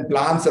more when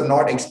plants are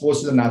not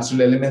exposed to the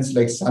natural elements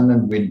like sun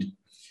and wind.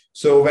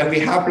 So when we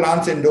have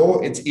plants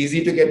indoor, it's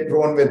easy to get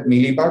prone with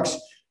mealybugs.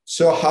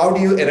 So how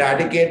do you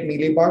eradicate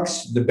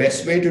mealybugs? The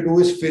best way to do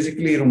is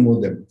physically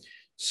remove them.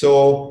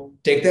 So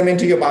take them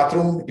into your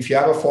bathroom. If you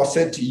have a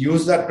faucet,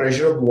 use that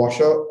pressure of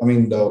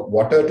the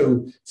water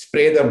to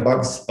spray the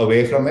bugs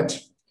away from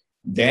it.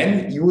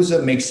 Then use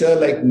a mixer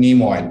like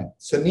neem oil.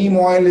 So neem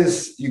oil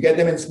is, you get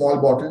them in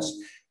small bottles.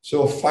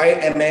 So 5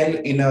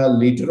 ml in a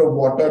liter of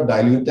water,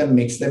 dilute them,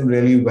 mix them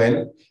really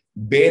well,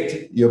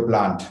 bathe your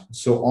plant.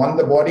 So on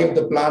the body of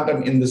the plant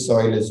and in the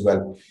soil as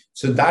well.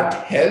 So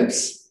that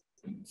helps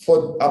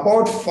for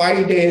about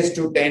 5 days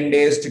to 10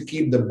 days to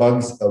keep the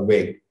bugs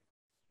away.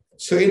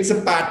 So it's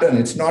a pattern.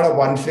 It's not a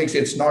one fix.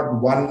 It's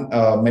not one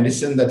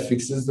medicine that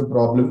fixes the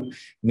problem.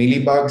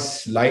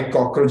 Mealybugs, like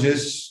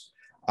cockroaches,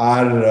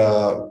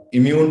 are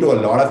immune to a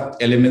lot of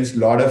elements, a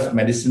lot of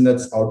medicine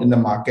that's out in the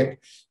market.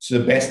 So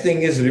the best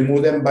thing is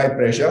remove them by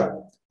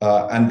pressure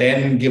and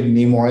then give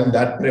neem oil.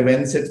 That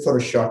prevents it for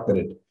a short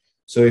period.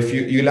 So if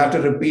you'll have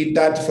to repeat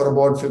that for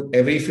about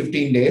every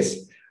 15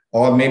 days,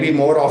 or maybe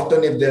more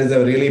often if there's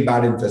a really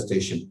bad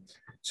infestation.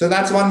 So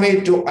that's one way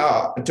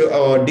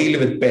to deal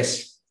with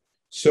pests.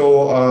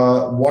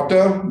 So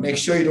water, make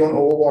sure you don't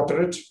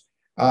overwater it.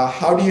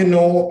 How do you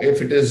know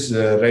if it is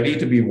ready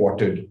to be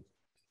watered?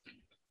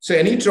 So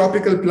any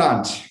tropical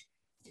plant,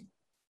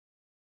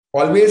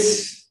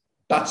 always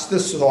touch the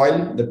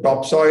soil. The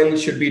topsoil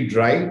should be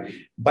dry,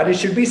 but it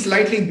should be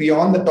slightly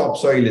beyond the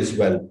topsoil as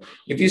well.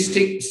 If you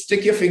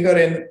stick your finger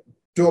in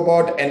to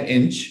about an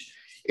inch,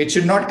 it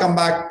should not come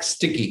back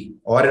sticky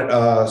or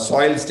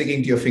soil sticking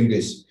to your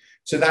fingers.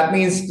 So that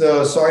means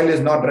the soil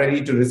is not ready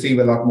to receive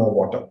a lot more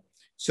water.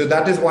 So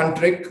that is one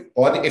trick.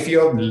 Or if you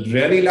have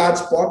really large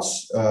pots,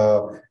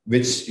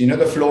 which,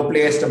 the flow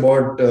placed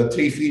about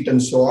 3 feet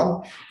and so on,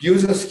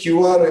 use a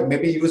skewer,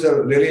 maybe use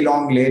a really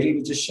long ladle,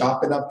 which is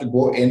sharp enough to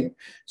go in.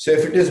 So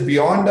if it is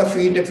beyond a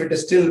feet, if it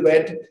is still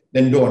wet,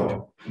 then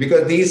don't,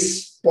 because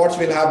these pots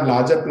will have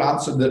larger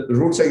plants. So the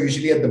roots are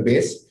usually at the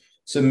base.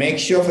 So make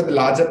sure for the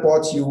larger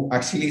pots, you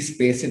actually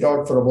space it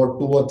out for about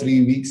 2 or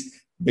 3 weeks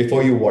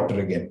before you water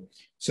again.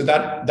 So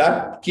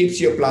that keeps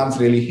your plants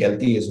really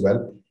healthy as well.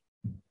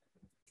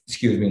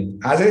 Excuse me.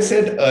 As I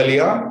said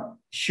earlier,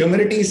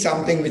 humidity is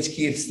something which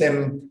keeps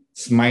them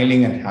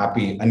smiling and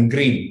happy and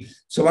green.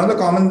 So one of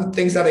the common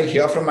things that I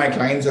hear from my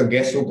clients or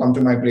guests who come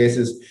to my place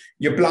is,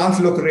 your plants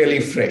look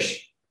really fresh.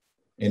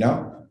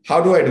 How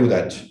do I do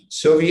that?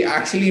 So we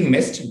actually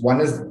missed,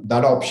 one is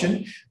that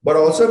option, but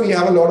also we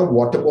have a lot of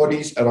water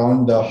bodies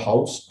around the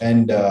house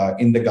and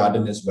in the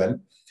garden as well.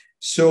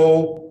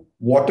 So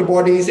water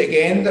bodies,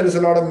 again, there is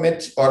a lot of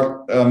myths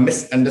or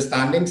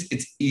misunderstandings.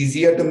 It's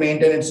easier to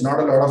maintain. It's not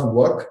a lot of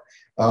work.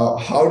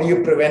 How do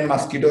you prevent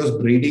mosquitoes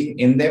breeding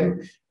in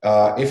them?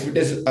 If it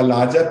is a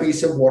larger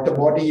piece of water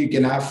body, you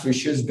can have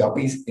fishes,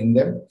 guppies in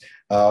them.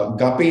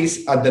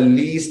 Guppies are the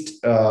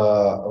least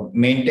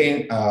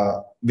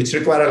which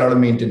require a lot of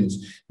maintenance.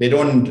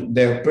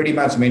 They're pretty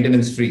much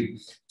maintenance free.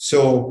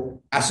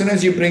 So as soon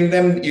as you bring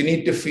them, you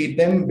need to feed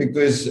them,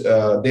 because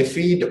they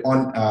feed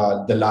on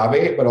the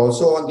larvae, but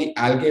also on the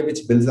algae,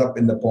 which builds up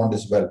in the pond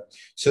as well.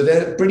 So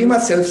they're pretty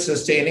much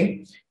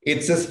self-sustaining.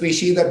 It's a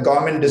species that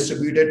government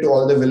distributed to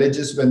all the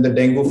villages when the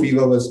dengue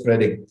fever was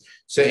spreading.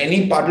 So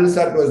any puddles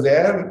that was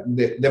there,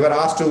 they were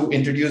asked to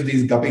introduce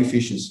these guppy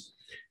fishes.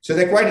 So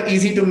they're quite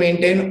easy to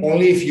maintain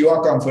only if you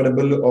are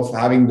comfortable of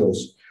having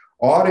those.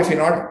 Or if you're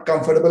not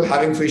comfortable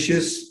having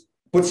fishes,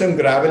 put some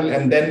gravel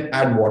and then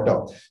add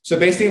water. So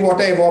basically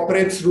water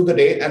evaporates through the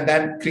day and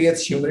that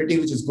creates humidity,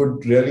 which is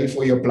good really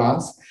for your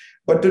plants.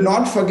 But do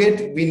not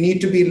forget, we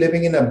need to be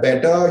living in a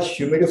better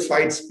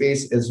humidified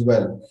space as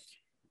well.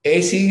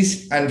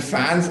 ACs and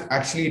fans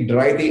actually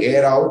dry the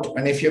air out.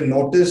 And if you've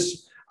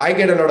noticed, I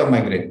get a lot of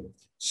migraine.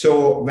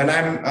 So when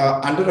I'm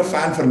under a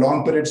fan for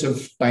long periods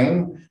of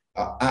time,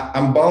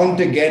 I'm bound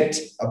to get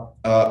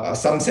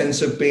some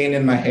sense of pain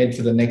in my head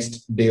for the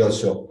next day or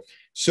so.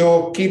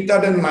 So keep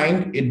that in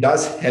mind. It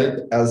does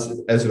help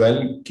as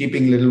well,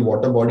 keeping little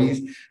water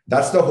bodies.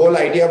 That's the whole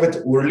idea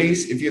with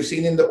urlis. If you've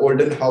seen in the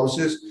olden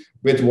houses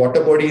with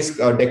water bodies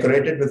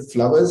decorated with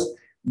flowers,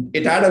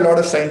 it had a lot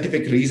of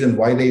scientific reason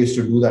why they used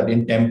to do that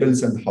in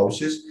temples and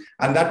houses.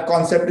 And that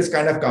concept is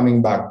kind of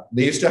coming back.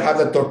 They used to have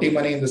the totti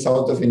money in the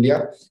south of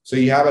India. So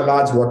you have a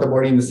large water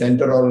body in the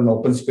center or an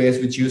open space,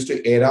 which used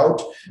to air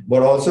out,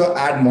 but also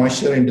add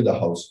moisture into the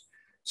house.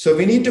 So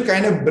we need to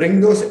kind of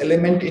bring those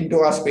elements into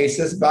our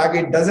spaces back.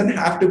 It doesn't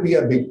have to be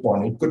a big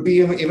pond. It could be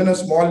even a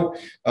small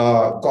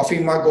coffee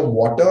mug of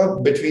water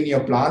between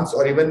your plants,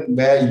 or even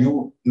where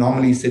you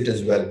normally sit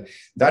as well.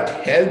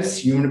 That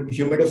helps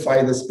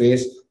humidify the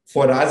space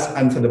for us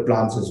and for the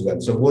plants as well.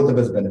 So both of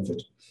us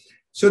benefit.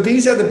 So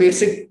these are the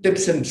basic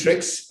tips and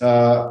tricks.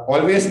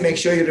 Always make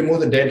sure you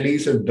remove the dead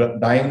leaves or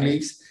dying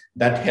leaves.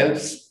 That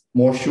helps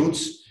more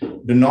shoots.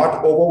 Do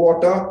not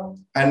overwater,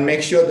 and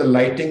make sure the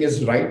lighting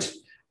is right.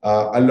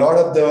 A lot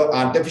of the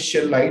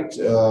artificial light,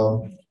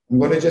 I'm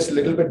going to just a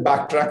little bit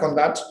backtrack on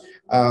that.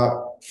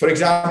 For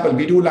example,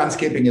 we do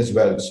landscaping as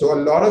well. So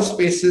a lot of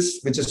spaces,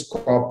 which is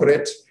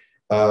corporate,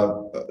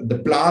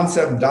 the plants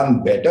have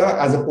done better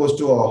as opposed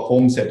to a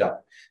home setup.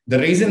 The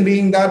reason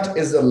being that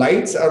is the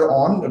lights are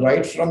on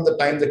right from the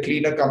time the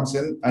cleaner comes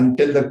in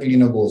until the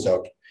cleaner goes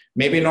out.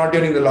 Maybe not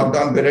during the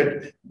lockdown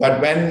period, but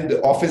when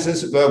the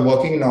offices were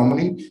working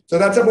normally. So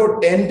that's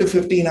about 10 to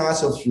 15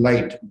 hours of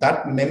light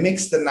that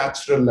mimics the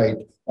natural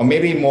light, or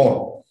maybe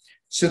more.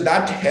 So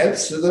that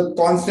helps. So the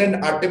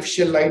constant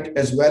artificial light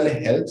as well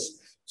helps.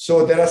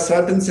 So there are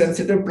certain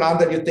sensitive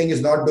plants that you think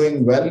is not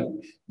doing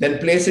well, then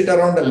place it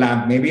around a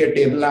lamp, maybe a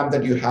table lamp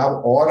that you have,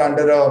 or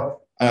under a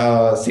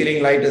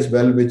ceiling light as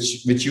well,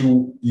 which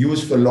you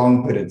use for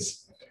long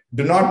periods.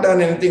 Do not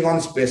turn anything on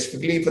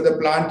specifically for the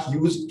plant.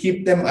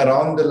 Keep them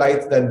around the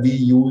lights that we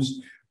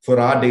use for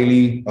our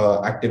daily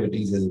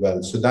activities as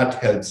well. So that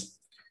helps.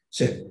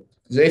 So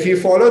if you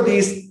follow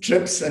these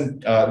tips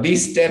and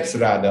these steps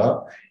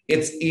rather,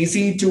 it's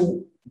easy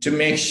to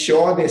make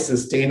sure they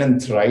sustain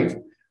and thrive,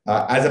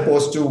 as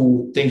opposed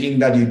to thinking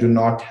that you do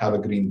not have a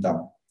green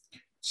thumb.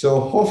 So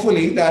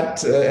hopefully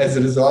that has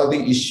resolved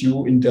the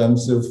issue in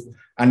terms of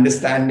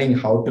understanding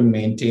how to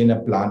maintain a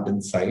plant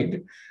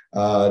inside.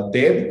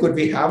 Dave, could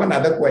we have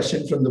another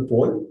question from the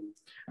poll?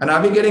 And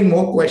are we getting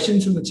more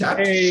questions from the chat?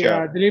 Hey,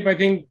 Dileep, I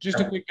think just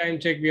a quick time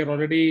check. We are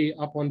already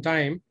up on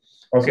time.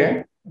 Okay.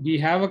 So we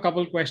have a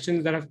couple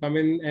questions that have come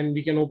in, and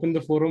we can open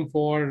the forum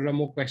for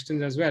more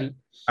questions as well.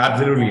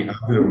 Absolutely.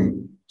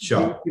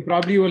 Sure. We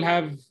probably will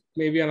have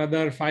maybe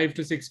another 5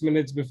 to 6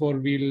 minutes before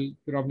we'll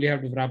probably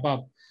have to wrap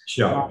up.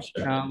 Sure.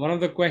 One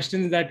of the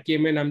questions that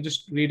came in, I'm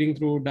just reading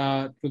through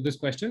this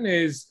question,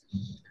 is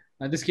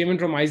This came in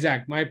from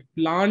Isaac. My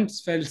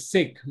plants fell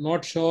sick.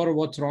 Not sure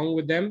what's wrong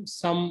with them.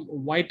 Some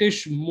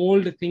whitish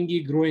mold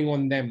thingy growing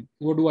on them.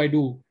 What do I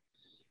do?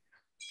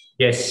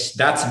 Yes,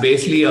 that's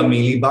basically a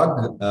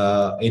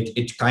mealybug.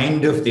 It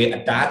kind of, they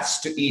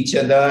attach to each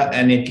other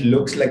and it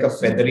looks like a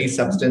feathery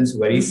substance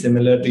very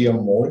similar to your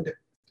mold.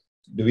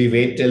 Do we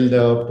wait till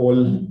the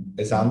poll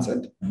is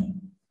answered?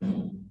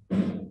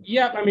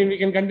 Yeah, I mean, we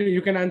can continue.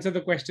 You can answer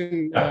the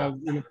question.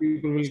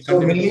 People will So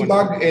continue.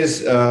 mealybug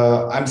is,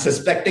 I'm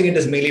suspecting it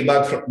is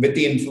mealybug with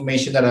the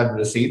information that I've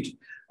received.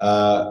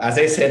 As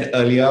I said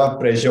earlier,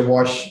 pressure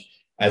wash,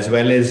 as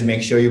well as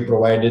make sure you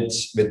provide it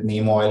with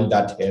neem oil.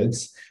 That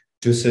helps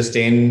to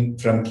sustain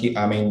from,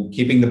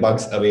 keeping the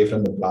bugs away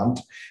from the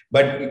plant.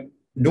 But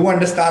do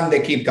understand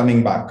they keep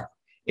coming back.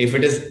 If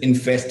it is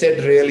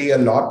infested really a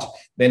lot,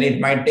 then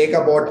it might take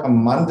about a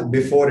month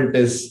before it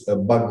is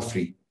bug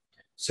free.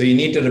 So you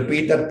need to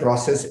repeat that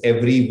process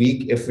every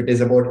week if it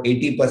is about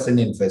 80%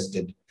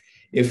 infested.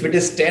 If it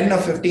is 10 or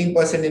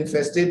 15%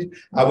 infested,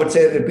 I would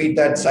say repeat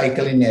that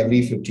cycle in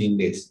every 15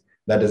 days.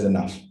 That is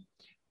enough.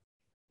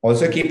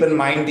 Also keep in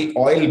mind the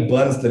oil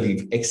burns the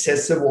leaf.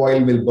 Excessive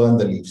oil will burn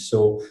the leaf.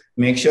 So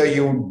make sure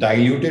you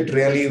dilute it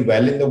really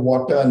well in the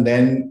water and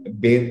then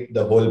bathe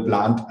the whole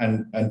plant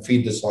and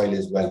feed the soil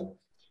as well.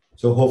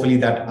 So hopefully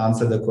that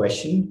answered the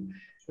question.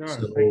 Sure,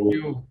 thank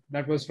you.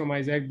 That was from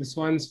Isaac. This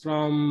one's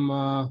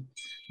from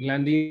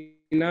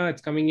Glandina.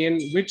 It's coming in.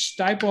 Which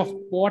type of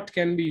pot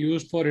can be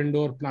used for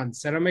indoor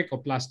plants, ceramic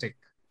or plastic?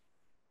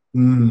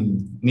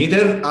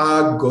 Neither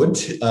are good.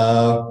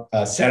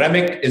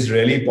 Ceramic is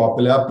really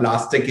popular.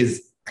 Plastic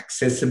is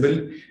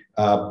accessible.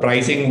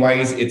 Pricing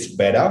wise, it's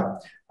better.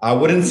 I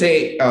wouldn't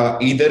say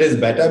either is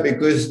better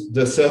because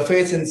the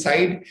surface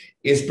inside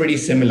is pretty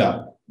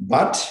similar.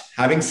 But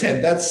having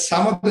said that,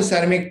 some of the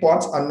ceramic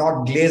pots are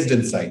not glazed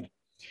inside.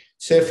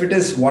 So if it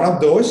is one of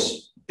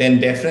those, then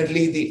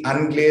definitely the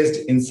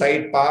unglazed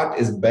inside part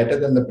is better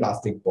than the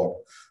plastic pot.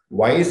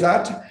 Why is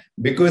that?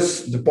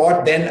 Because the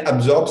pot then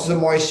absorbs the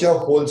moisture,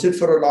 holds it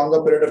for a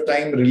longer period of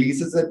time,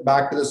 releases it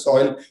back to the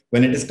soil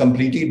when it is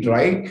completely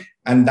dry,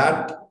 and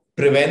that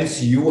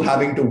prevents you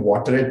having to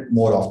water it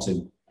more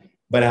often.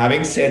 But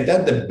having said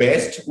that, the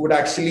best would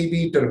actually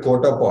be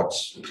terracotta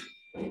pots.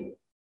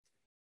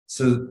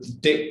 So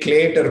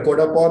clay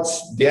terracotta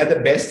pots, they are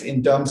the best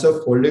in terms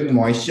of holding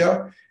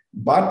moisture,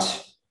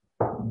 but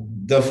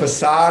the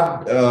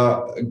facade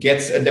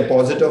gets a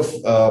deposit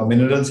of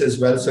minerals as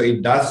well. So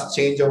it does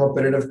change over a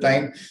period of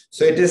time.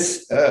 So it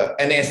is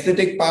an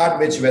aesthetic part,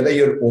 which whether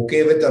you're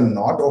okay with or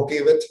not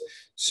okay with.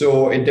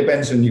 So it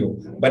depends on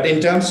you. But in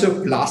terms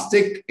of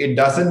plastic, it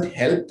doesn't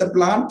help the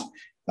plant.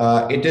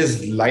 It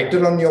is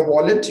lighter on your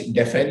wallet,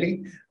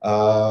 definitely.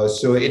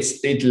 So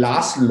it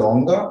lasts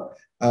longer.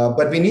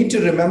 But we need to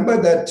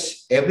remember that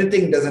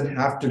everything doesn't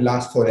have to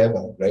last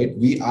forever, right?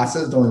 We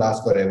ourselves don't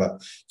last forever.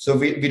 So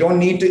we don't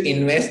need to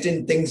invest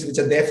in things which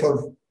are there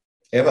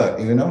forever,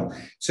 you know?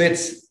 So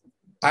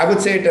I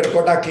would say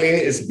terracotta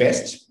clay is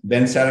best,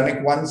 then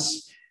ceramic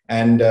ones.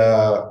 And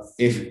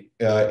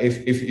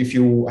if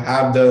you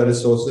have the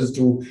resources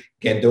to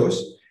get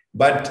those,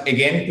 but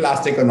again,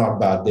 plastic are not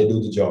bad. They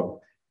do the job.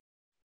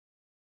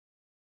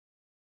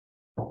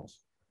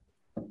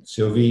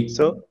 So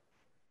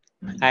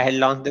I had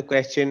launched the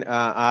question,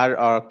 are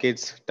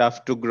orchids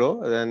tough to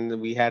grow?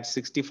 And we had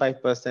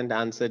 65%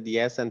 answered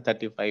yes and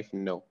 35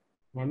 no.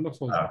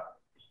 Wonderful.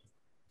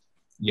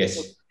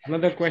 Yes.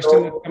 Another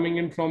question that's coming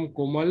in from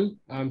Komal.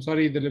 I'm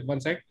sorry, Dileep,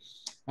 one sec.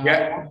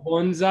 Are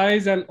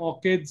bonsais and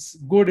orchids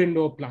good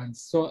indoor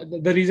plants? So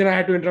the reason I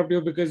had to interrupt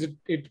you because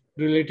it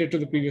related to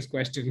the previous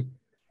question.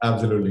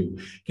 Absolutely.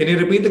 Can you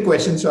repeat the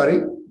question?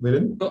 Sorry,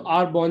 Viren. So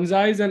are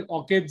bonsais and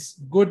orchids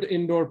good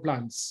indoor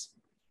plants?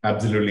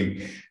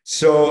 Absolutely.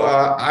 So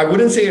I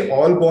wouldn't say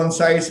all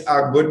bonsais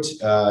are good.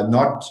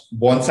 Not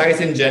bonsais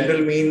in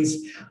general means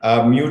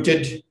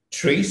muted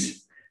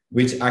trees,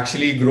 which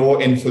actually grow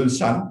in full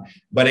sun.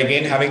 But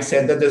again, having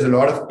said that, there's a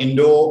lot of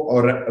indoor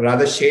or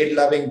rather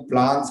shade-loving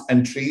plants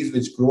and trees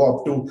which grow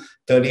up to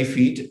 30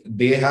 feet.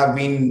 They have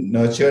been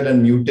nurtured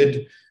and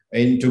muted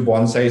into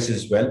bonsais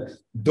as well.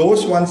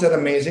 Those ones are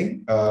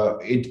amazing.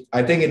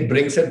 I think it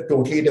brings a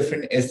totally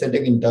different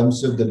aesthetic in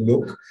terms of the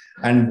look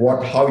and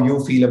how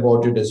you feel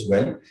about it as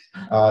well.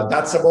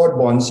 That's about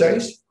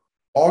bonsais.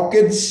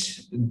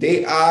 Orchids,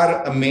 they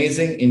are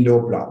amazing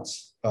indoor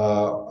plants.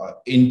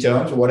 In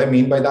terms, what I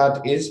mean by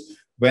that is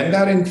when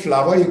they're in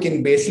flower, you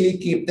can basically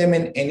keep them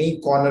in any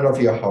corner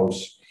of your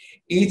house.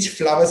 Each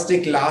flower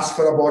stick lasts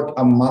for about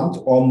a month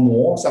or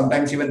more,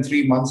 sometimes even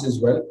 3 months as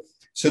well.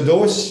 So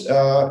those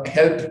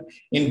help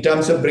in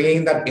terms of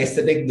bringing that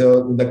aesthetic,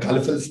 the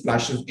colorful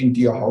splashes into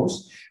your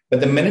house. But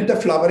the minute the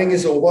flowering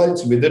is over,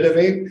 it's withered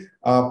away,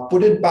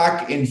 put it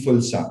back in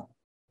full sun.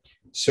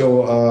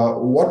 So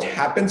what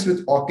happens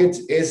with orchids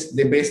is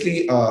they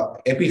basically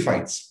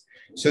epiphytes.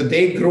 So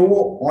they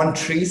grow on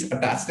trees,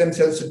 attach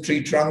themselves to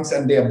tree trunks,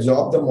 and they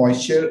absorb the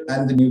moisture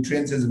and the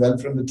nutrients as well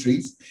from the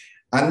trees.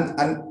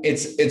 And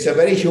it's a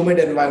very humid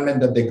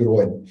environment that they grow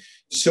in.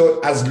 So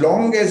as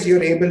long as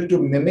you're able to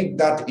mimic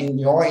that in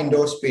your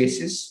indoor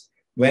spaces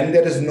When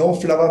there is no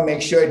flower,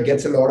 make sure it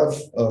gets a lot of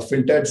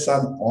filtered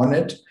sun on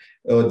it.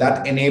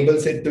 That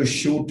enables it to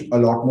shoot a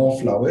lot more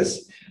flowers.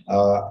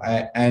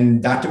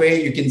 And that way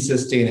you can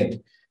sustain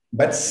it.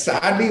 But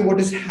sadly, what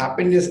has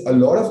happened is a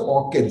lot of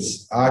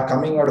orchids are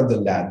coming out of the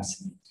labs.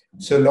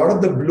 So a lot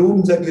of the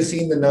blooms that you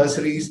see in the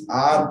nurseries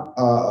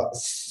are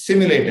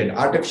simulated,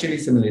 artificially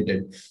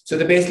simulated. So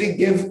they basically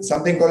give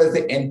something called as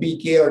the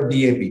NPK or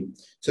DAP.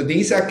 So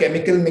these are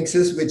chemical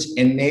mixes which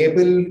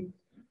enable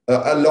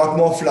a lot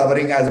more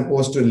flowering as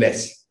opposed to less.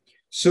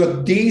 So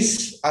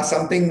these are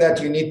something that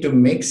you need to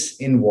mix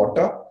in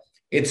water.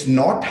 It's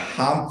not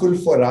harmful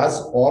for us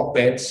or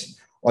pets,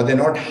 or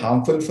they're not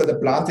harmful for the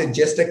plants. It's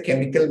just a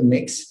chemical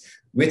mix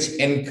which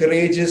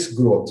encourages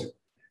growth,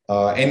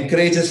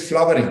 encourages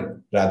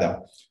flowering rather.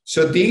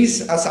 So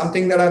these are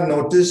something that I've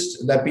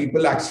noticed that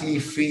people actually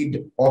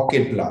feed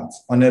orchid plants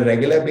on a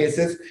regular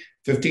basis,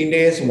 15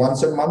 days,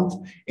 once a month,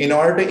 in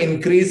order to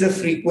increase the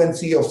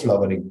frequency of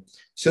flowering.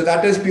 So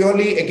that is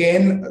purely,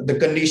 again, the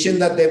condition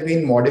that they've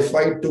been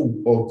modified to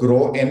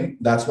grow in.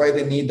 That's why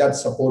they need that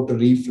support to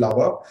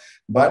reflower.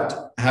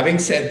 But having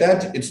said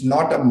that, it's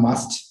not a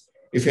must.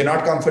 If you're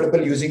not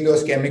comfortable using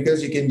those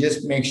chemicals, you can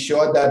just make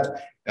sure that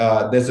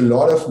there's a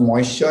lot of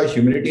moisture,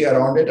 humidity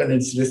around it, and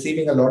it's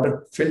receiving a lot of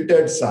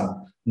filtered sun,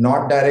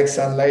 not direct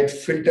sunlight,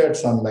 filtered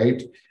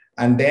sunlight.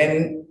 And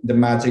then the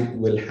magic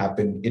will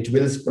happen. It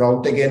will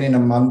sprout again in a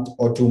month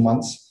or 2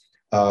 months.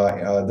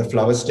 The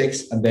flower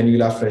sticks, and then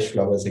you'll have fresh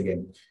flowers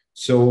again.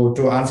 So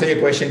to answer your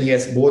question,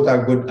 yes, both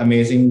are good,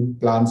 amazing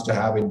plants to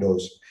have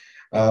indoors.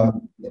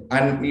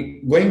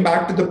 And going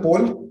back to the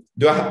poll,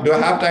 do I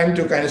have time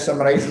to kind of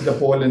summarize the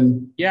poll?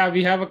 And yeah,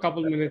 we have a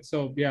couple minutes,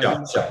 so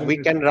yeah, sure. We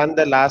can run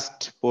the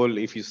last poll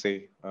if you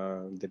say,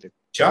 Dileep.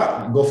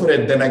 Sure, go for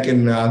it. Then I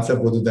can answer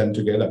both of them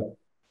together.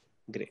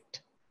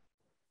 Great.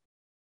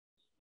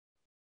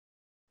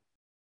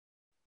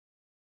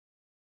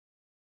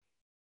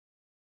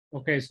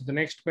 Okay, so the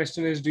next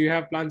question is, do you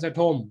have plants at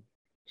home?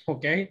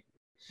 Okay,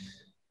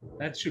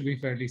 that should be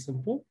fairly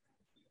simple.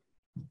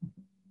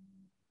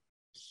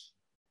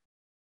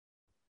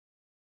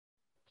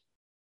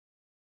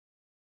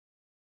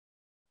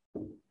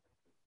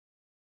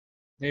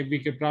 Maybe we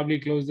could probably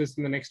close this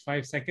in the next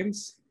 5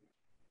 seconds.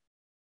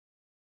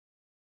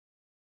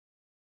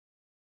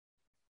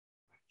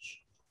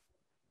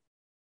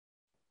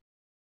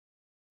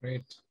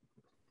 Great.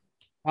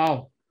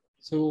 Wow.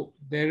 So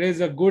there is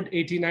a good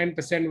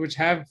 89% which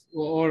have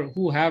or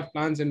who have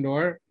plants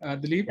indoor,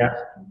 Dileep,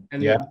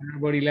 and there are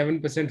about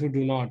 11% who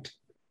do not.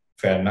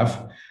 Fair enough.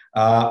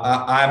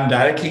 I'm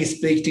directly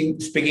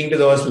speaking to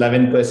those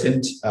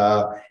 11%.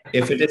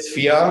 If it is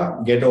fear,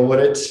 get over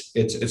it.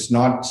 It's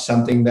not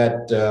something that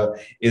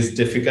is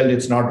difficult.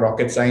 It's not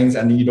rocket science,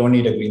 and you don't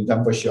need a green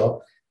thumb for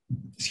sure.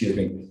 Excuse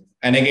me.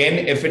 And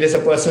again, if it is a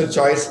personal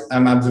choice,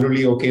 I'm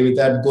absolutely okay with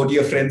that. Go to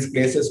your friends'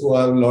 places who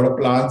have a lot of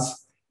plants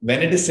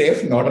when it is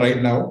safe, not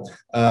right now,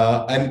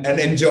 and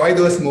enjoy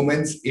those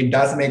moments. It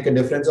does make a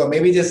difference. Or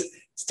maybe just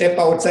step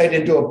outside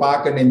into a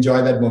park and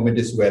enjoy that moment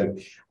as well.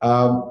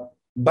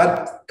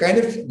 But kind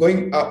of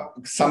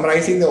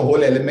summarizing the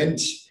whole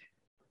element,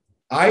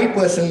 I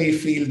personally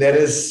feel there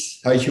is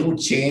a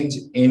huge change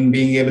in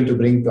being able to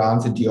bring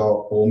plants into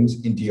your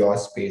homes, into your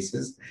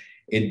spaces.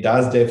 It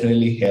does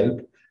definitely help.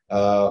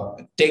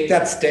 Take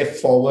that step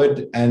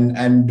forward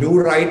and do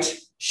right.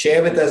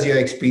 Share with us your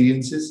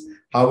experiences,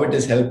 how it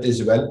has helped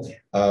as well.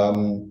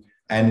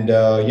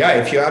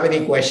 If you have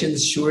any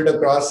questions, shoot it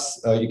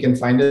across. You can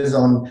find us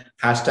on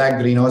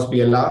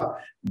 #GreenhousePLR.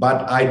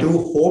 But I do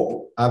hope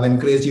I've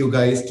encouraged you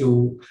guys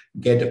to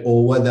get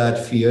over that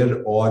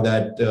fear, or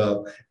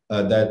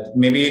that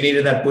maybe you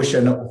needed that push,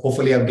 and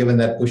hopefully I've given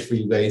that push for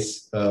you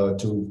guys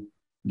to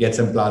get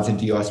some plants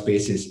into your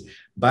spaces.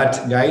 But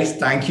guys,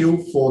 thank you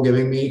for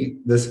giving me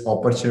this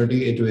opportunity.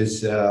 It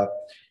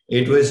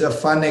was a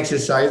fun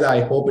exercise.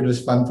 I hope it was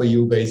fun for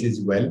you guys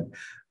as well.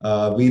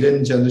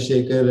 Veeran,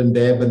 Chandrasekhar, and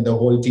Deb, and the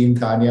whole team,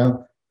 Tanya,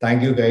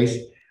 thank you guys.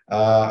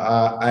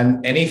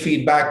 And any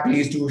feedback,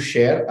 please do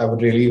share. I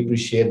would really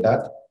appreciate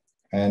that.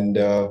 And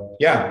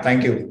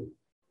thank you.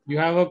 You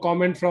have a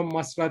comment from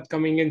Masrat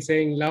coming in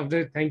saying, loved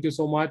it. Thank you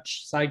so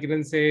much.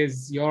 Saikiran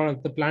says, you're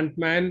the plant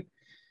man.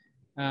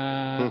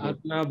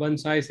 Atna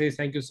Bansai says,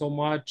 thank you so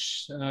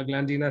much.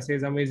 Glandina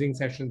says, amazing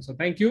session. So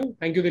thank you.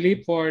 Thank you,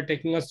 Dileep, for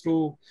taking us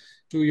through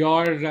to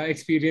your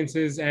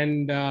experiences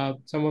and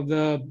some of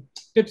the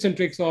tips and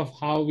tricks of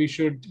how we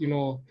should,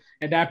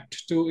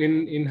 adapt to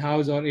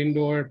in-house or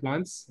indoor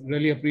plants.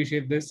 Really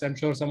appreciate this. I'm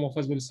sure some of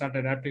us will start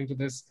adapting to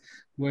this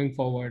going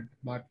forward.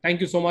 But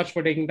thank you so much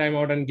for taking time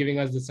out and giving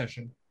us this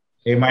session.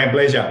 Hey, my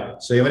pleasure.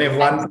 So even if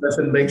one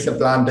person brings a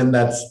plant in,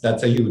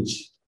 that's a huge.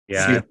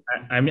 Yeah,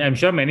 I'm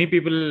sure many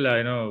people,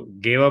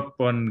 gave up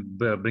on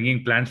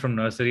bringing plants from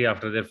nursery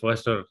after their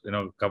first or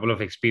couple of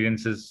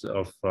experiences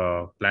of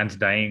plants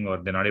dying, or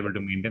they're not able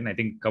to maintain. I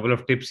think a couple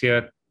of tips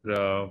here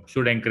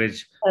should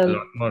encourage a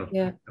lot more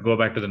to go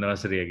back to the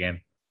nursery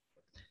again.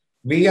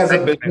 We as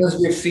a business,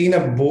 we've seen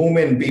a boom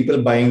in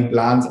people buying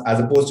plants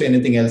as opposed to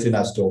anything else in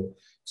our store.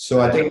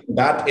 So I think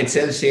that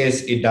itself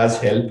says it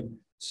does help.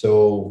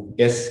 So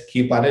yes,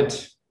 keep at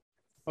it.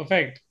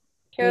 Perfect.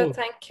 Cool.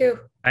 Thank you.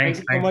 Thank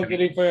you so much,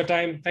 Dileep, for your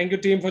time. Thank you,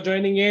 team, for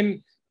joining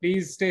in.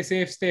 Please stay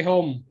safe, stay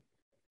home.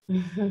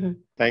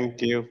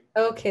 Thank you.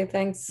 Okay,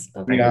 thanks.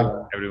 Thank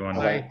you, everyone.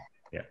 Bye.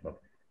 Yeah.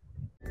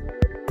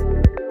 Bye.